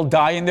people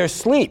die in their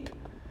sleep,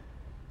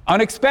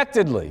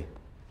 unexpectedly.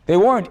 They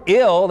weren't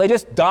ill, they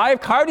just die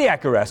of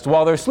cardiac arrest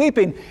while they're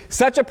sleeping.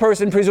 Such a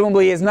person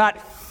presumably is not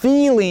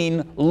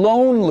feeling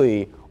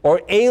lonely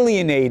or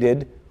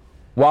alienated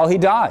while he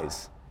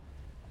dies.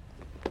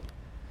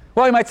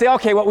 Well, you might say,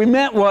 okay, what we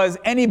meant was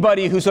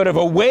anybody who's sort of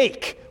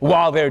awake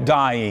while they're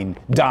dying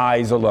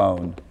dies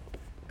alone.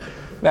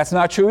 That's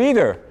not true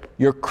either.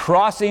 You're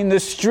crossing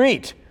the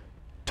street,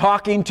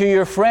 talking to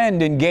your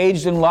friend,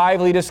 engaged in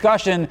lively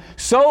discussion,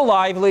 so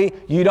lively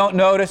you don't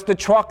notice the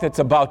truck that's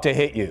about to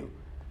hit you.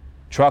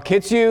 Truck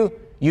hits you,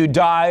 you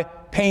die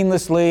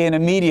painlessly and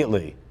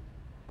immediately.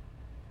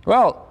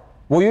 Well,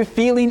 were you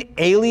feeling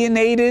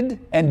alienated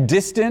and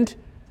distant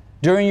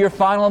during your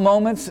final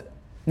moments?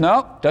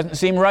 No, doesn't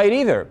seem right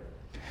either.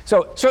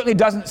 So it certainly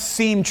doesn't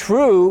seem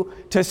true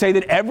to say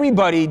that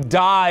everybody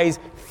dies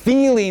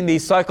feeling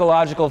these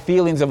psychological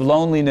feelings of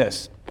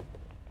loneliness.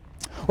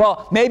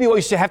 Well, maybe what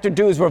we should have to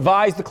do is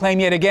revise the claim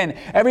yet again.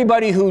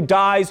 Everybody who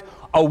dies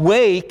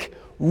awake,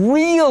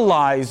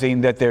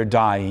 realizing that they're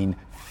dying,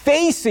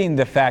 facing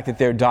the fact that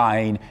they're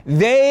dying,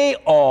 we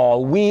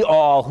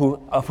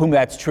all, of whom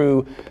that's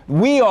true,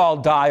 we all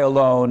die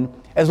alone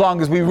as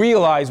long as we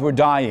realize we're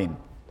dying.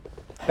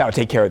 That would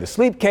take care of the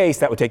sleep case,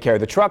 that would take care of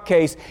the truck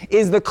case.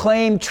 Is the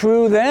claim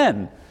true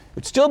then? It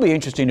would still be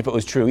interesting if it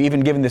was true,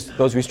 even given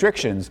those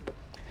restrictions.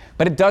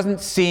 But it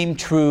doesn't seem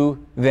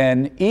true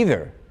then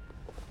either.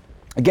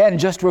 Again,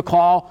 just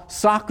recall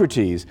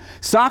Socrates.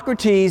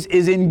 Socrates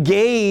is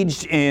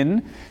engaged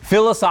in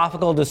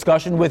philosophical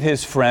discussion with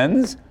his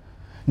friends,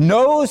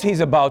 knows he's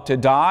about to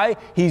die,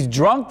 he's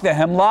drunk the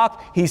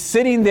hemlock, he's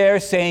sitting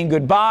there saying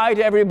goodbye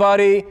to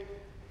everybody.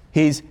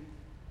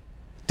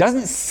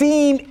 Doesn't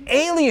seem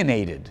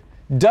alienated,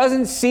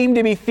 doesn't seem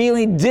to be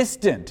feeling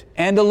distant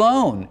and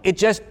alone. It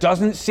just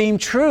doesn't seem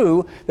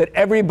true that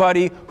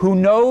everybody who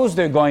knows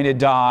they're going to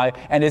die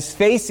and is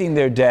facing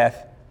their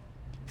death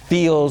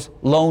feels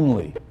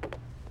lonely.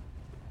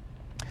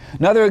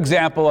 Another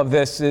example of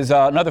this is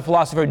another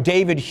philosopher,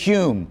 David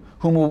Hume,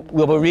 whom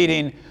we'll be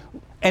reading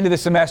end of the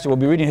semester. We'll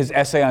be reading his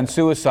essay on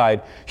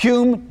suicide.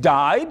 Hume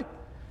died,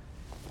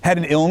 had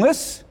an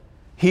illness.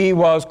 He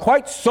was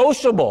quite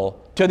sociable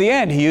to the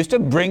end. He used to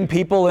bring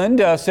people in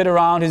to sit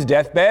around his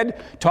deathbed,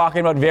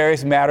 talking about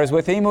various matters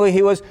with him.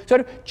 He was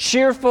sort of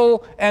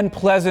cheerful and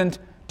pleasant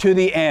to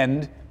the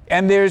end.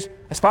 And there's,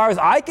 as far as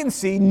I can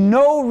see,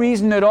 no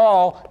reason at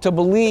all to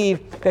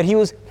believe that he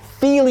was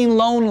feeling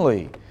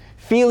lonely,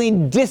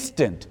 feeling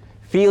distant,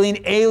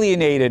 feeling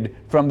alienated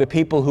from the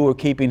people who were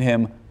keeping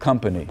him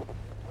company.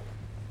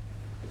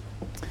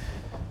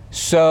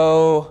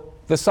 So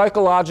the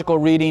psychological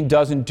reading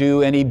doesn't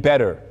do any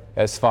better,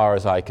 as far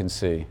as I can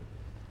see.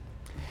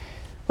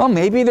 Well,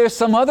 maybe there's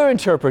some other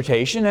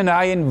interpretation, and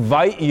I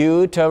invite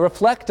you to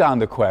reflect on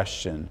the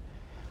question.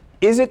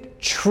 Is it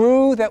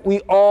true that we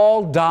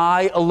all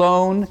die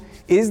alone?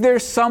 Is there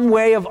some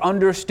way of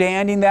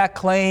understanding that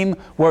claim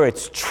where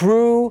it's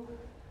true,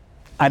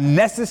 a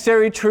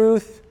necessary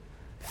truth,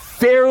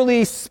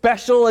 fairly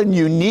special and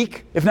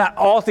unique, if not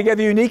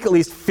altogether unique, at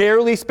least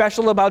fairly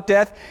special about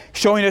death,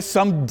 showing us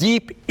some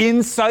deep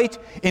insight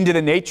into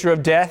the nature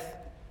of death,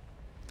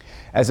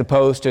 as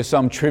opposed to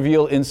some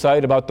trivial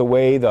insight about the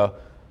way the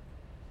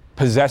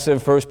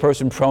possessive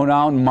first-person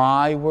pronoun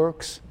my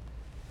works?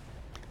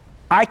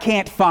 I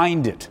can't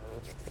find it.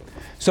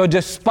 So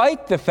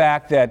despite the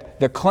fact that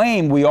the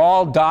claim we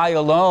all die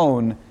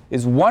alone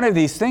is one of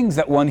these things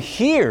that one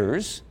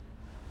hears,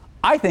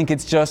 I think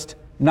it's just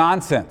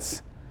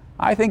nonsense.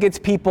 I think it's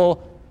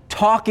people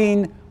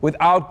talking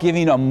without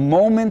giving a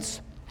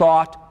moment's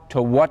thought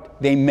to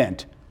what they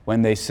meant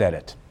when they said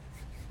it.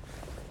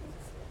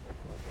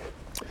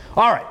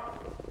 All right,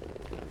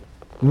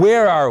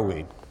 where are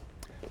we?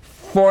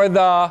 For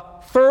the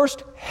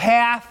first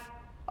half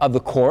of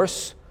the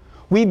course,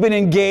 we've been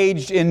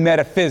engaged in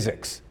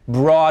metaphysics,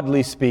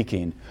 broadly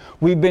speaking.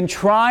 We've been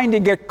trying to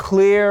get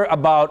clear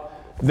about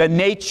the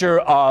nature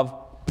of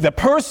the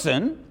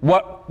person,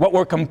 what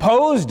we're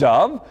composed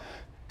of,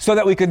 so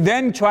that we could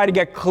then try to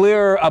get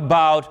clearer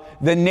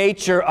about the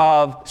nature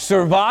of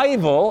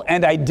survival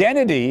and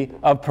identity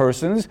of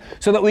persons,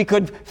 so that we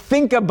could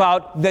think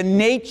about the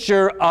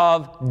nature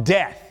of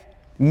death,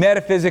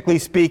 metaphysically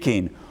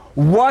speaking.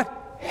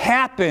 What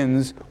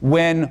happens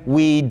when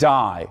we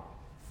die?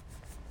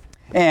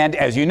 And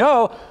as you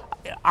know,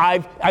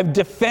 I've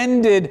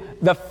defended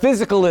the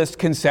physicalist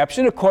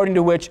conception according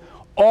to which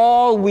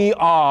all we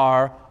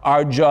are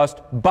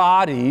just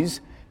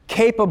bodies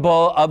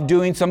capable of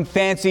doing some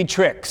fancy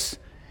tricks,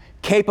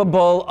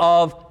 capable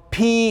of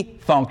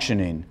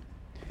P-functioning.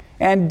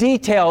 And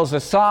details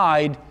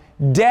aside,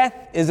 death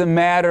is a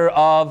matter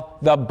of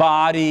the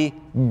body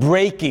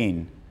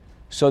breaking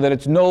so that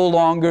it's no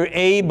longer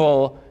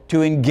able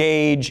to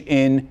engage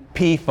in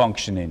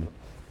P-functioning.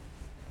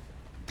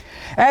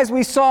 As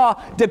we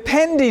saw,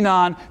 depending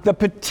on the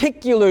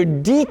particular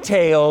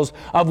details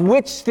of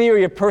which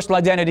theory of personal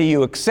identity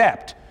you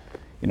accept,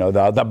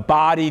 the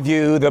body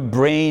view, the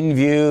brain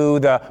view,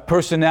 the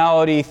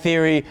personality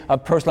theory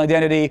of personal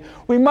identity,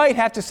 we might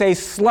have to say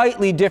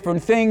slightly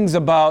different things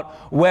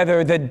about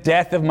whether the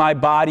death of my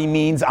body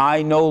means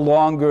I no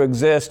longer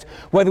exist,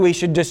 whether we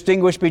should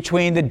distinguish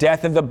between the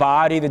death of the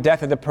body, the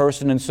death of the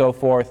person, and so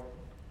forth.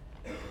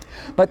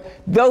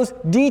 But those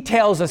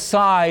details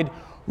aside,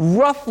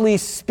 roughly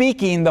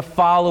speaking, the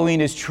following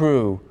is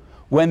true.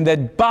 When the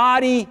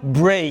body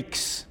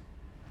breaks,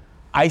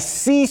 I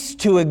cease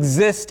to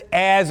exist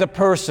as a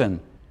person.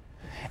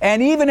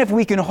 And even if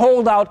we can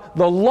hold out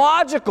the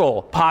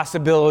logical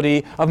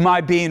possibility of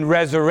my being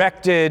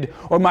resurrected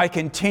or my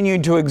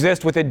continuing to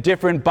exist with a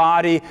different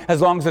body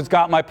as long as it's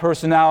got my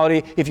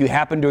personality, if you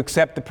happen to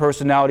accept the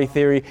personality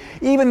theory,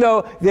 even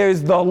though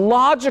there's the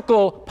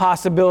logical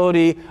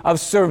possibility of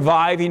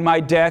surviving my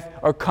death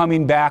or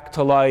coming back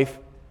to life,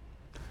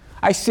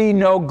 I see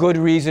no good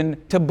reason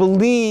to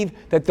believe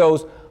that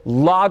those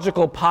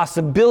logical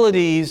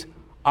possibilities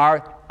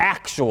are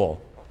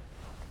actual.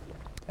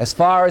 As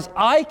far as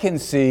I can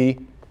see,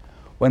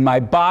 when my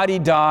body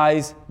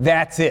dies,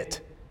 that's it.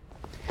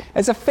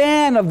 As a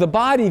fan of the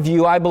body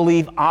view, I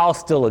believe I'll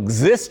still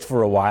exist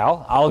for a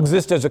while. I'll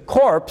exist as a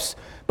corpse,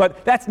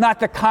 but that's not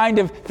the kind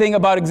of thing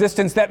about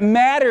existence that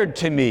mattered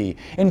to me.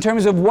 In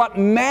terms of what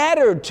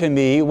mattered to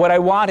me, what I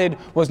wanted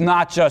was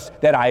not just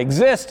that I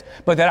exist,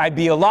 but that I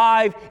be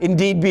alive,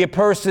 indeed be a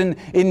person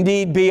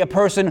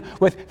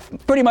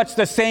with pretty much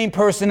the same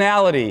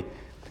personality.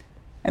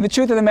 And the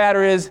truth of the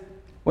matter is,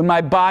 when my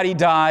body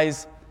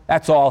dies,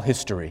 that's all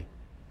history.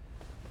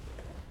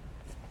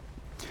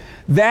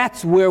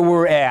 That's where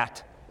we're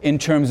at in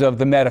terms of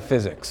the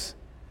metaphysics.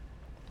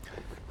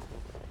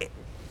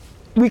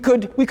 We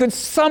could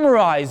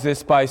summarize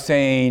this by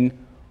saying,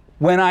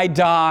 when I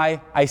die,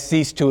 I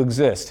cease to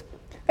exist.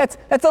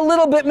 That's a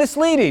little bit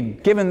misleading,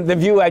 given the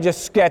view I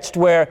just sketched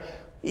where,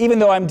 even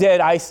though I'm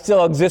dead, I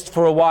still exist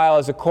for a while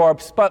as a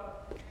corpse.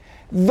 But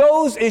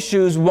those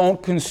issues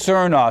won't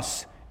concern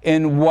us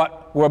in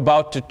what we're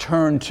about to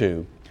turn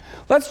to.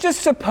 Let's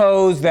just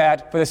suppose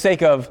that, for the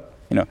sake of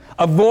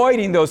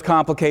avoiding those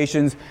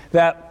complications,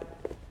 that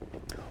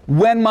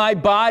when my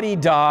body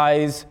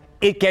dies,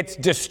 it gets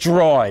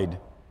destroyed.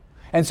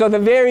 And so the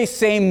very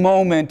same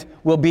moment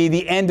will be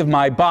the end of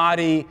my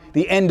body,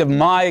 the end of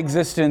my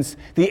existence,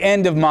 the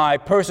end of my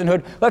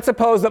personhood. Let's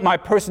suppose that my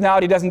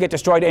personality doesn't get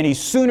destroyed any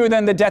sooner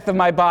than the death of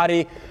my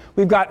body.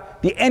 We've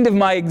got the end of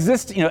my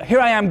existence.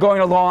 Here I am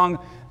going along.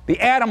 The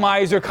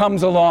atomizer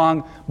comes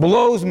along,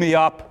 blows me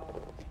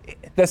up.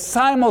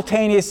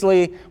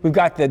 Simultaneously, we've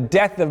got the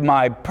death of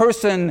my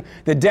person,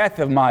 the death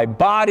of my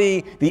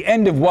body, the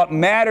end of what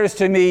matters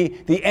to me,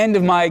 the end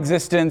of my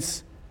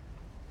existence.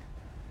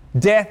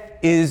 Death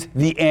is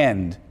the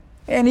end.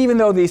 And even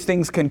though these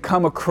things can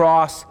come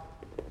apart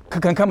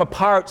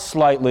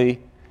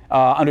slightly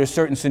under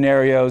certain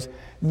scenarios,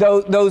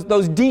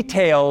 those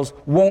details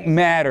won't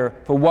matter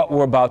for what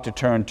we're about to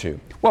turn to.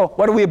 Well,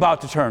 what are we about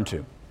to turn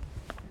to?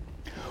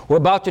 We're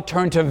about to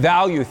turn to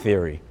value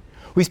theory.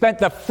 We spent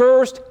the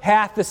first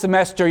half of the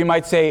semester, you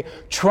might say,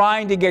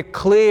 trying to get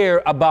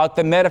clear about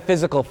the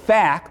metaphysical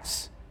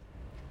facts.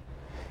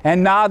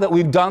 And now that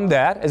we've done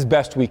that as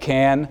best we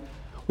can,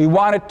 we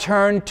want to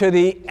turn to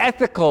the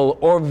ethical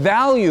or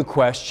value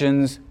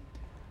questions.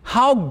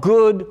 How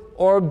good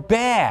or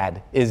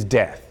bad is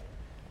death?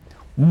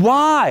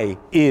 Why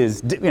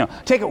is,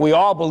 take it we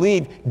all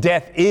believe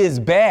death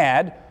is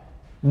bad.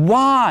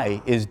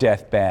 Why is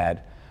death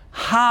bad?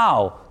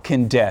 How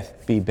can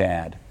death be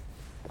bad?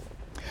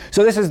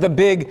 So this is the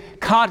big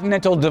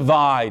continental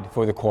divide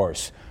for the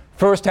course.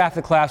 First half of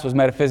the class was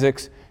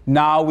metaphysics.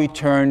 Now we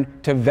turn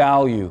to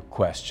value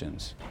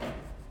questions.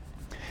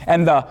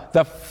 And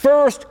the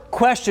first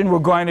question we're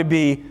going to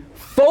be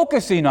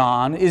focusing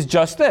on is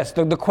just this,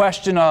 the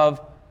question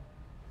of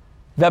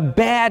the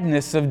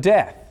badness of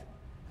death.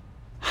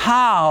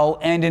 How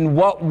and in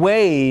what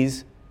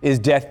ways is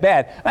death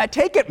bad? I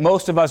take it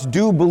most of us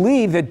do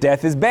believe that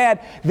death is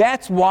bad.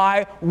 That's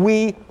why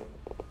we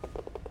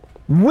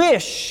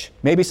wish,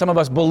 maybe some of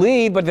us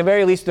believe, but at the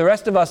very least the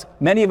rest of us,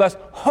 many of us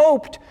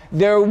hoped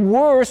there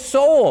were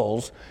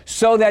souls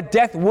so that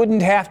death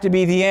wouldn't have to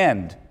be the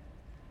end.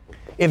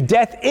 If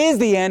death is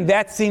the end,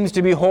 that seems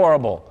to be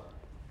horrible.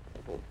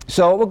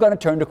 So we're going to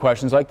turn to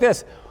questions like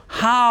this.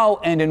 How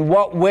and in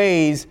what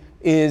ways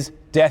is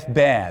death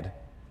bad?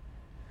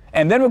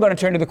 And then we're going to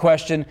turn to the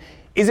question,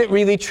 is it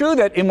really true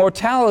that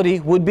immortality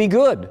would be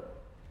good?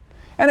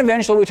 And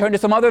eventually we turn to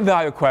some other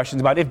value questions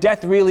about if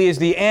death really is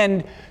the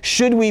end,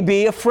 should we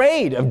be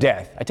afraid of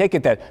death? I take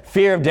it that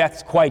fear of death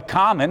is quite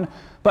common,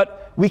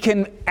 but we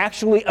can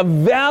actually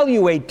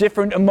evaluate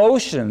different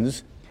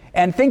emotions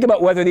and think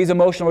about whether these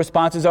emotional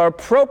responses are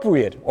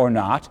appropriate or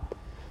not.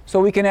 So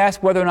we can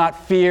ask whether or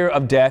not fear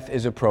of death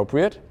is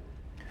appropriate.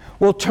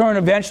 We'll turn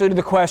eventually to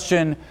the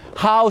question,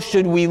 how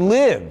should we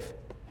live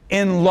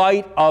in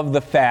light of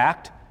the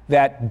fact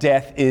that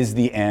death is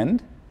the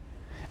end?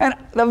 And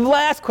the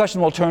last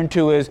question we'll turn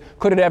to is,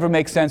 could it ever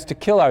make sense to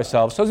kill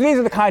ourselves? So these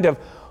are the kind of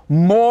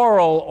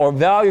moral or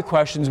value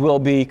questions we'll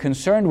be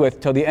concerned with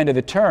till the end of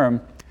the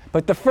term.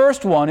 But the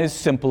first one is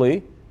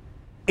simply,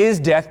 is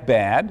death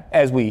bad,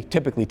 as we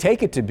typically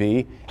take it to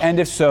be? And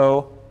if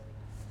so,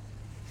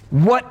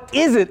 what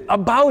is it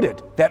about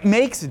it that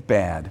makes it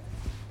bad?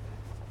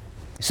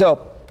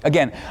 So,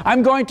 again,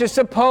 I'm going to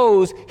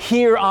suppose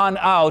here on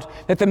out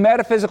that the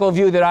metaphysical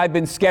view that I've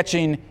been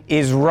sketching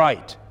is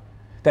right.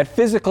 That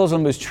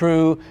physicalism is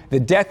true, the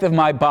death of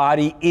my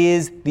body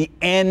is the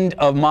end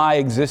of my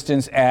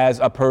existence as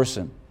a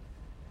person.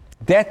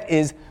 Death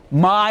is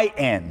my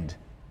end.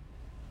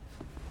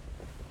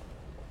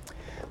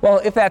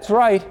 Well, if that's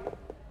right,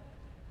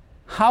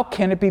 how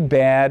can it be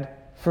bad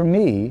for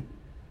me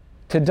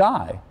to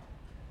die?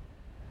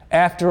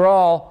 After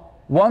all,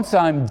 once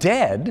I'm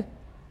dead,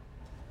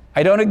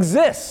 I don't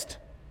exist.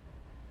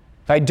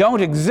 If I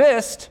don't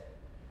exist,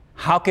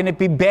 how can it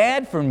be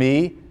bad for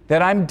me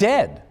that I'm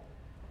dead?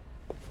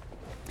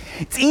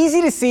 It's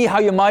easy to see how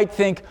you might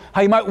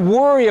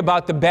worry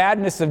about the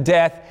badness of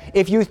death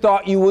if you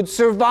thought you would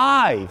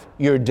survive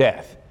your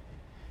death.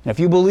 And if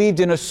you believed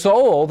in a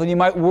soul, then you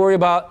might worry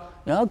about,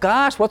 oh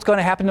gosh, what's going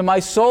to happen to my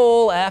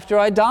soul after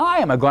I die?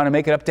 Am I going to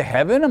make it up to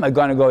heaven? Am I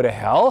going to go to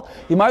hell?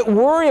 You might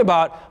worry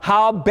about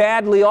how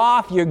badly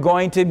off you're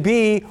going to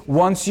be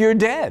once you're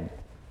dead.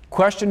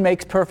 Question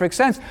makes perfect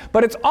sense.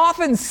 But it's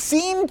often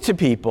seemed to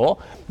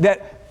people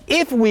that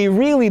if we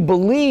really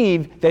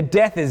believe that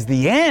death is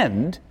the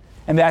end,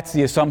 and that's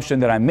the assumption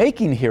that I'm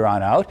making here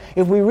on out,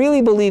 if we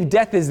really believe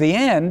death is the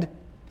end,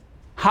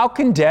 how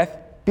can death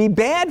be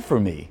bad for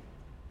me?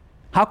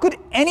 How could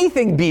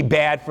anything be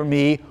bad for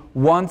me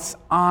once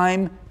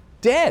I'm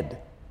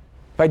dead?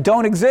 If I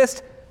don't exist,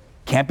 it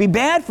can't be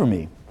bad for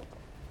me.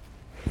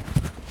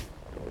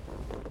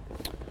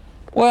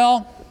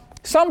 Well,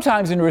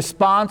 sometimes in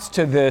response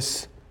to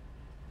this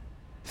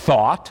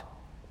thought,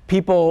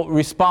 people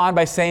respond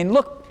by saying,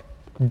 look,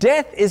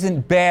 death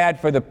isn't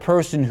bad for the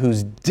person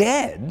who's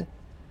dead.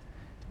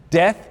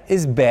 Death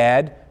is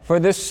bad for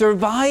the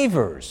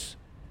survivors.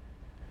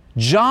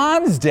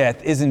 John's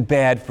death isn't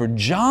bad for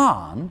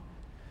John.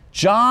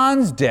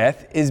 John's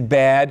death is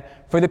bad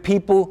for the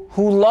people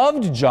who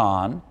loved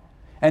John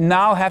and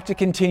now have to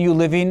continue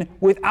living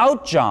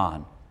without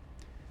John.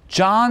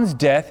 John's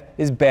death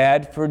is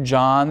bad for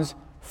John's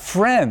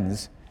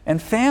friends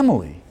and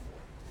family.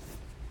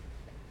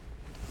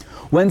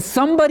 When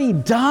somebody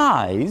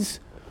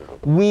dies,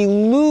 we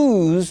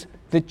lose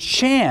the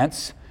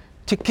chance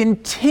to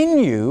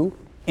continue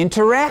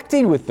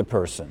interacting with the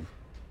person.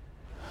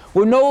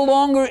 We're no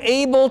longer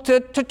able to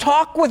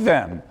talk with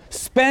them,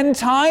 spend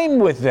time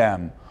with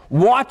them,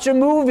 watch a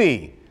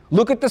movie,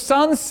 look at the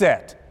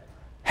sunset,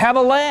 have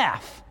a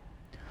laugh.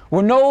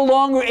 We're no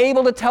longer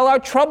able to tell our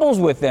troubles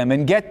with them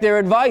and get their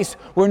advice.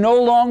 We're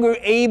no longer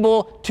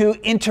able to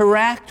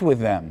interact with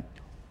them.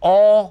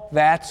 All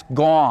that's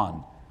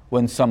gone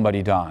when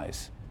somebody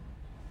dies.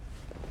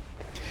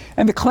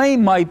 And the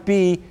claim might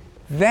be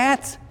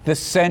that's the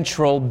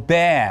central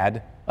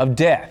bad of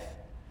death.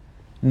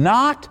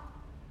 Not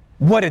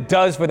what it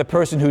does for the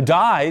person who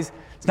dies.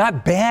 It's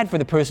not bad for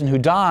the person who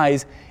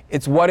dies.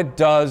 It's what it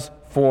does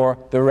for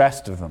the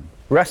rest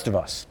of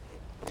us.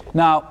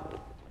 Now,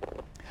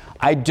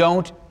 I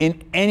don't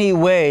in any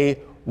way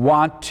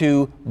want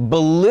to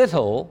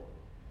belittle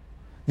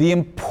the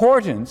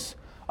importance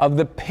of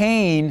the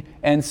pain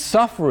and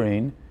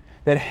suffering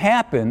that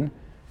happen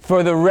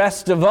for the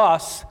rest of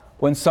us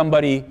when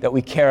somebody that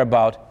we care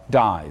about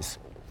dies.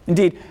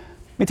 Indeed,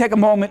 let me take a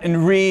moment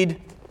and read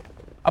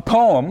a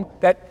poem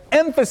that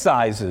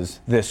emphasizes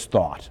this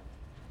thought.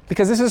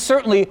 because this is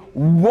certainly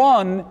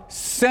one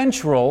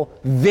central,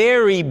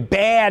 very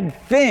bad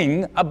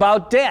thing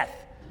about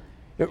death.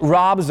 It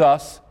robs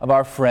us of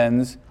our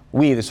friends,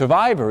 we, the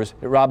survivors,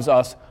 it robs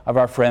us of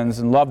our friends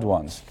and loved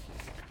ones.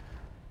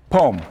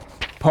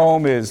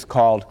 Poem is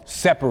called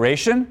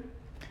Separation.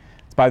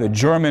 It's by the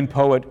German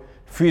poet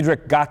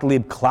Friedrich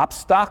Gottlieb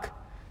Klopstock.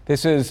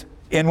 This is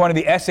in one of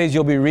the essays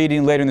you'll be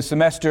reading later in the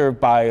semester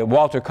by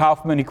Walter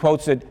Kaufmann. He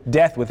quotes it,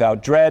 "Death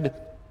without dread."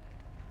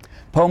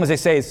 Poem, as they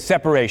say, is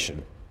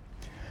separation.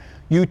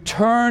 You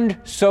turned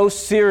so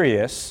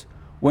serious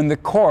when the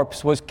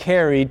corpse was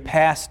carried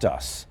past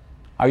us.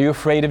 Are you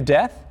afraid of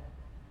death?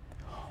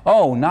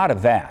 Oh, not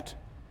of that.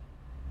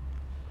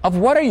 Of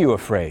what are you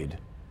afraid?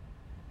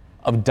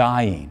 Of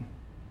dying.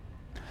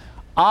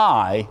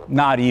 I,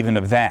 not even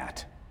of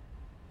that.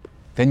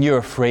 Then you're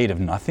afraid of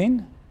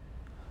nothing?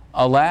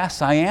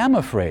 Alas, I am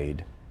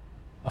afraid.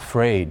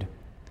 Afraid.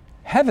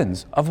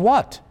 Heavens, of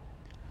what?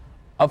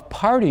 Of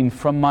parting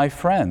from my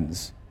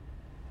friends,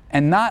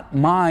 and not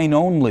mine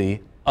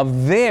only,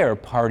 of their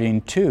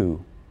parting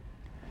too.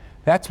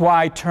 That's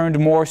why I turned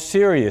more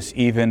serious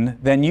even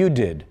than you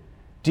did,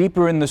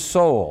 deeper in the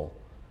soul,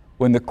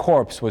 when the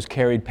corpse was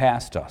carried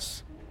past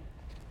us.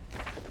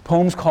 The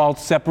poem's called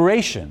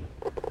Separation.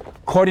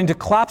 According to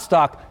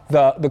Klopstock,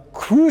 the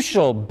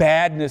crucial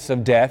badness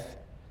of death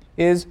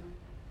is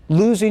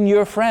losing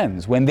your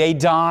friends. When they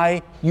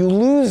die, you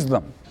lose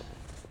them.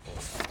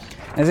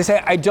 As I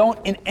say, I don't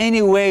in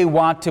any way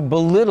want to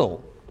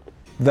belittle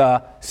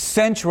the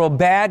central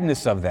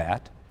badness of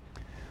that,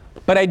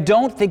 but I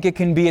don't think it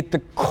can be at the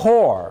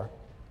core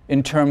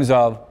in terms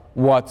of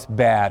what's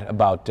bad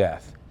about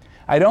death.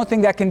 I don't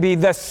think that can be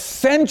the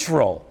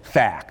central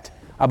fact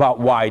about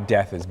why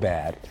death is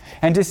bad.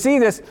 And to see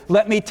this,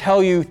 let me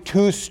tell you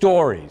two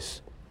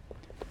stories.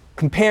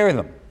 Compare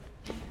them.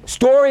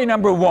 Story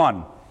number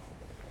one.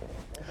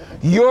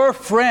 Your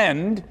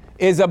friend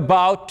is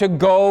about to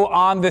go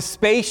on the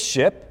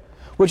spaceship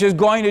which is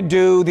going to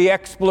do the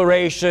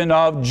exploration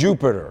of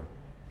Jupiter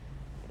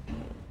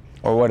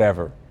or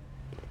whatever.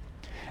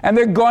 And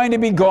they're going to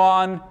be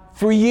gone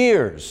for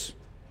years.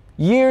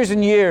 Years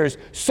and years.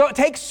 So it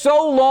takes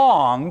so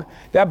long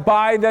that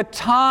by the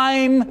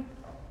time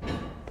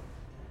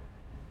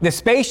the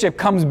spaceship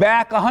comes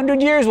back,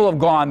 100 years will have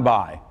gone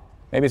by.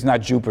 Maybe it's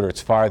not Jupiter,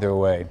 it's farther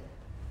away.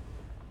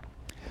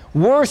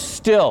 Worse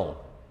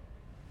still,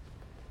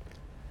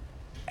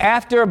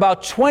 after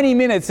about 20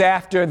 minutes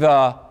after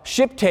the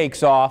ship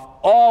takes off,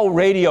 all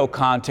radio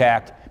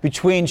contact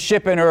between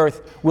ship and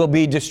Earth will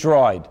be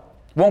destroyed.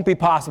 Won't be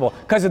possible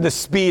because of the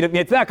speed.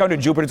 It's not going to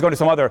Jupiter, it's going to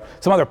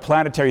some other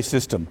planetary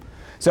system.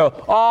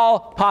 So all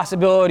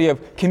possibility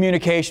of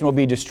communication will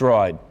be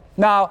destroyed.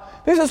 Now,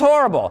 this is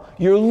horrible.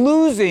 You're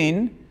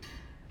losing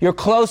your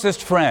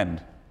closest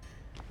friend.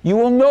 You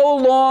will no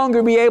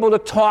longer be able to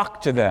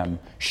talk to them,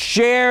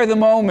 share the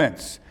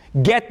moments,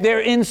 get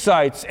their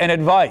insights and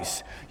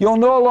advice. You'll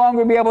no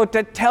longer be able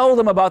to tell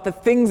them about the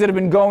things that have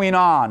been going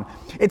on.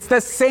 It's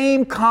the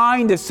same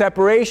kind of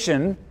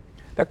separation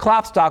that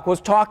Klopstock was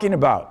talking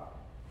about.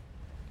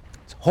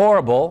 It's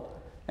horrible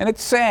and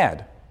it's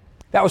sad.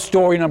 That was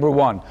story number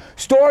one.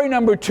 Story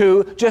number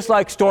two, just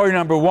like story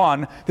number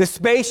one, the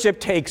spaceship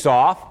takes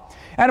off,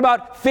 and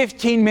about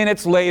 15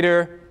 minutes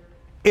later,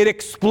 it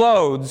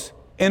explodes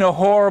in a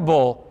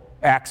horrible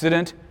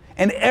accident,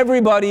 and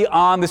everybody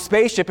on the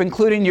spaceship,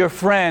 including your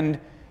friend,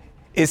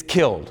 is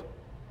killed.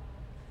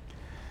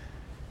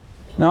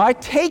 Now, I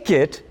take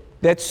it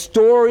that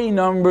story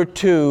number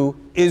two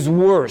is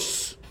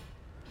worse.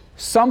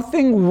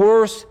 Something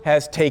worse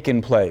has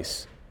taken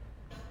place.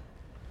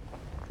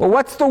 Well,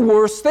 what's the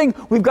worst thing?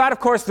 We've got, of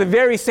course, the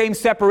very same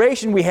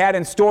separation we had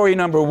in story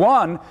number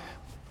one.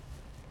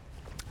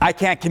 I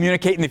can't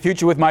communicate in the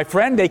future with my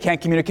friend, they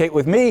can't communicate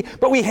with me,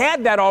 but we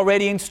had that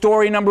already in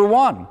story number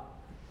one.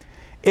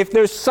 If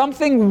there's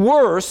something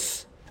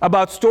worse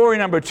about story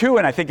number two,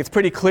 and I think it's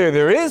pretty clear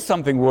there is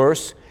something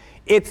worse,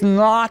 it's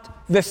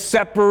not the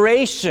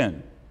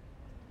separation.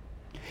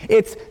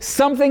 It's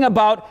something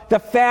about the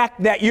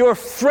fact that your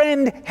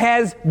friend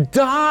has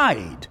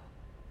died.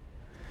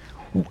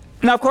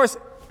 Now, of course,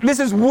 this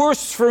is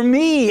worse for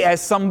me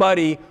as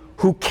somebody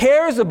who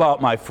cares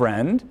about my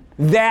friend,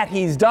 that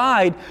he's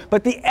died,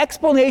 but the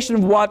explanation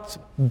of what's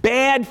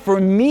bad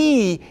for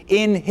me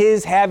in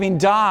his having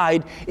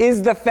died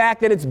is the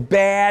fact that it's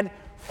bad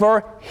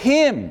for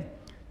him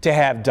to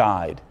have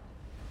died.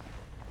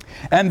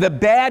 And the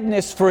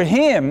badness for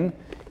him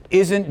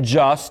isn't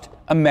just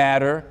a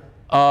matter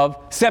of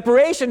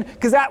separation,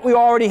 because that we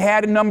already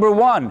had in number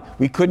one.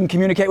 We couldn't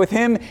communicate with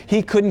him,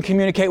 he couldn't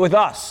communicate with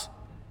us.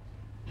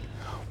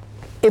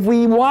 If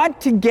we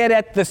want to get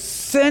at the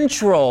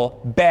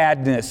central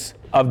badness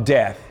of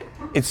death,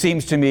 it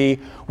seems to me,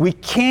 we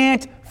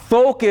can't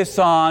focus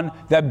on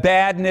the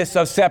badness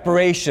of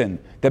separation,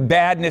 the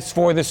badness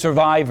for the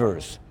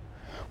survivors.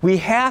 We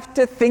have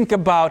to think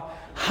about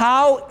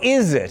how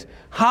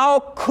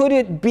could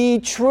it be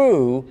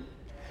true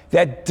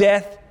that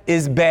death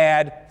is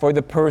bad for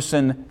the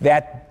person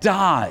that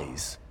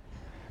dies?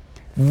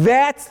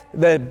 That's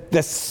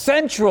the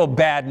central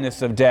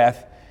badness of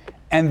death,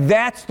 and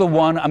that's the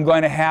one I'm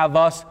going to have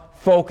us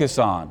focus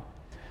on.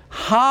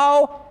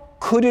 How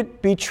could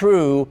it be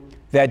true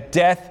that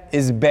death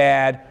is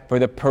bad for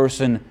the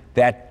person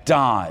that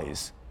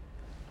dies?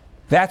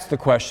 That's the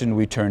question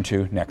we turn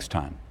to next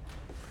time.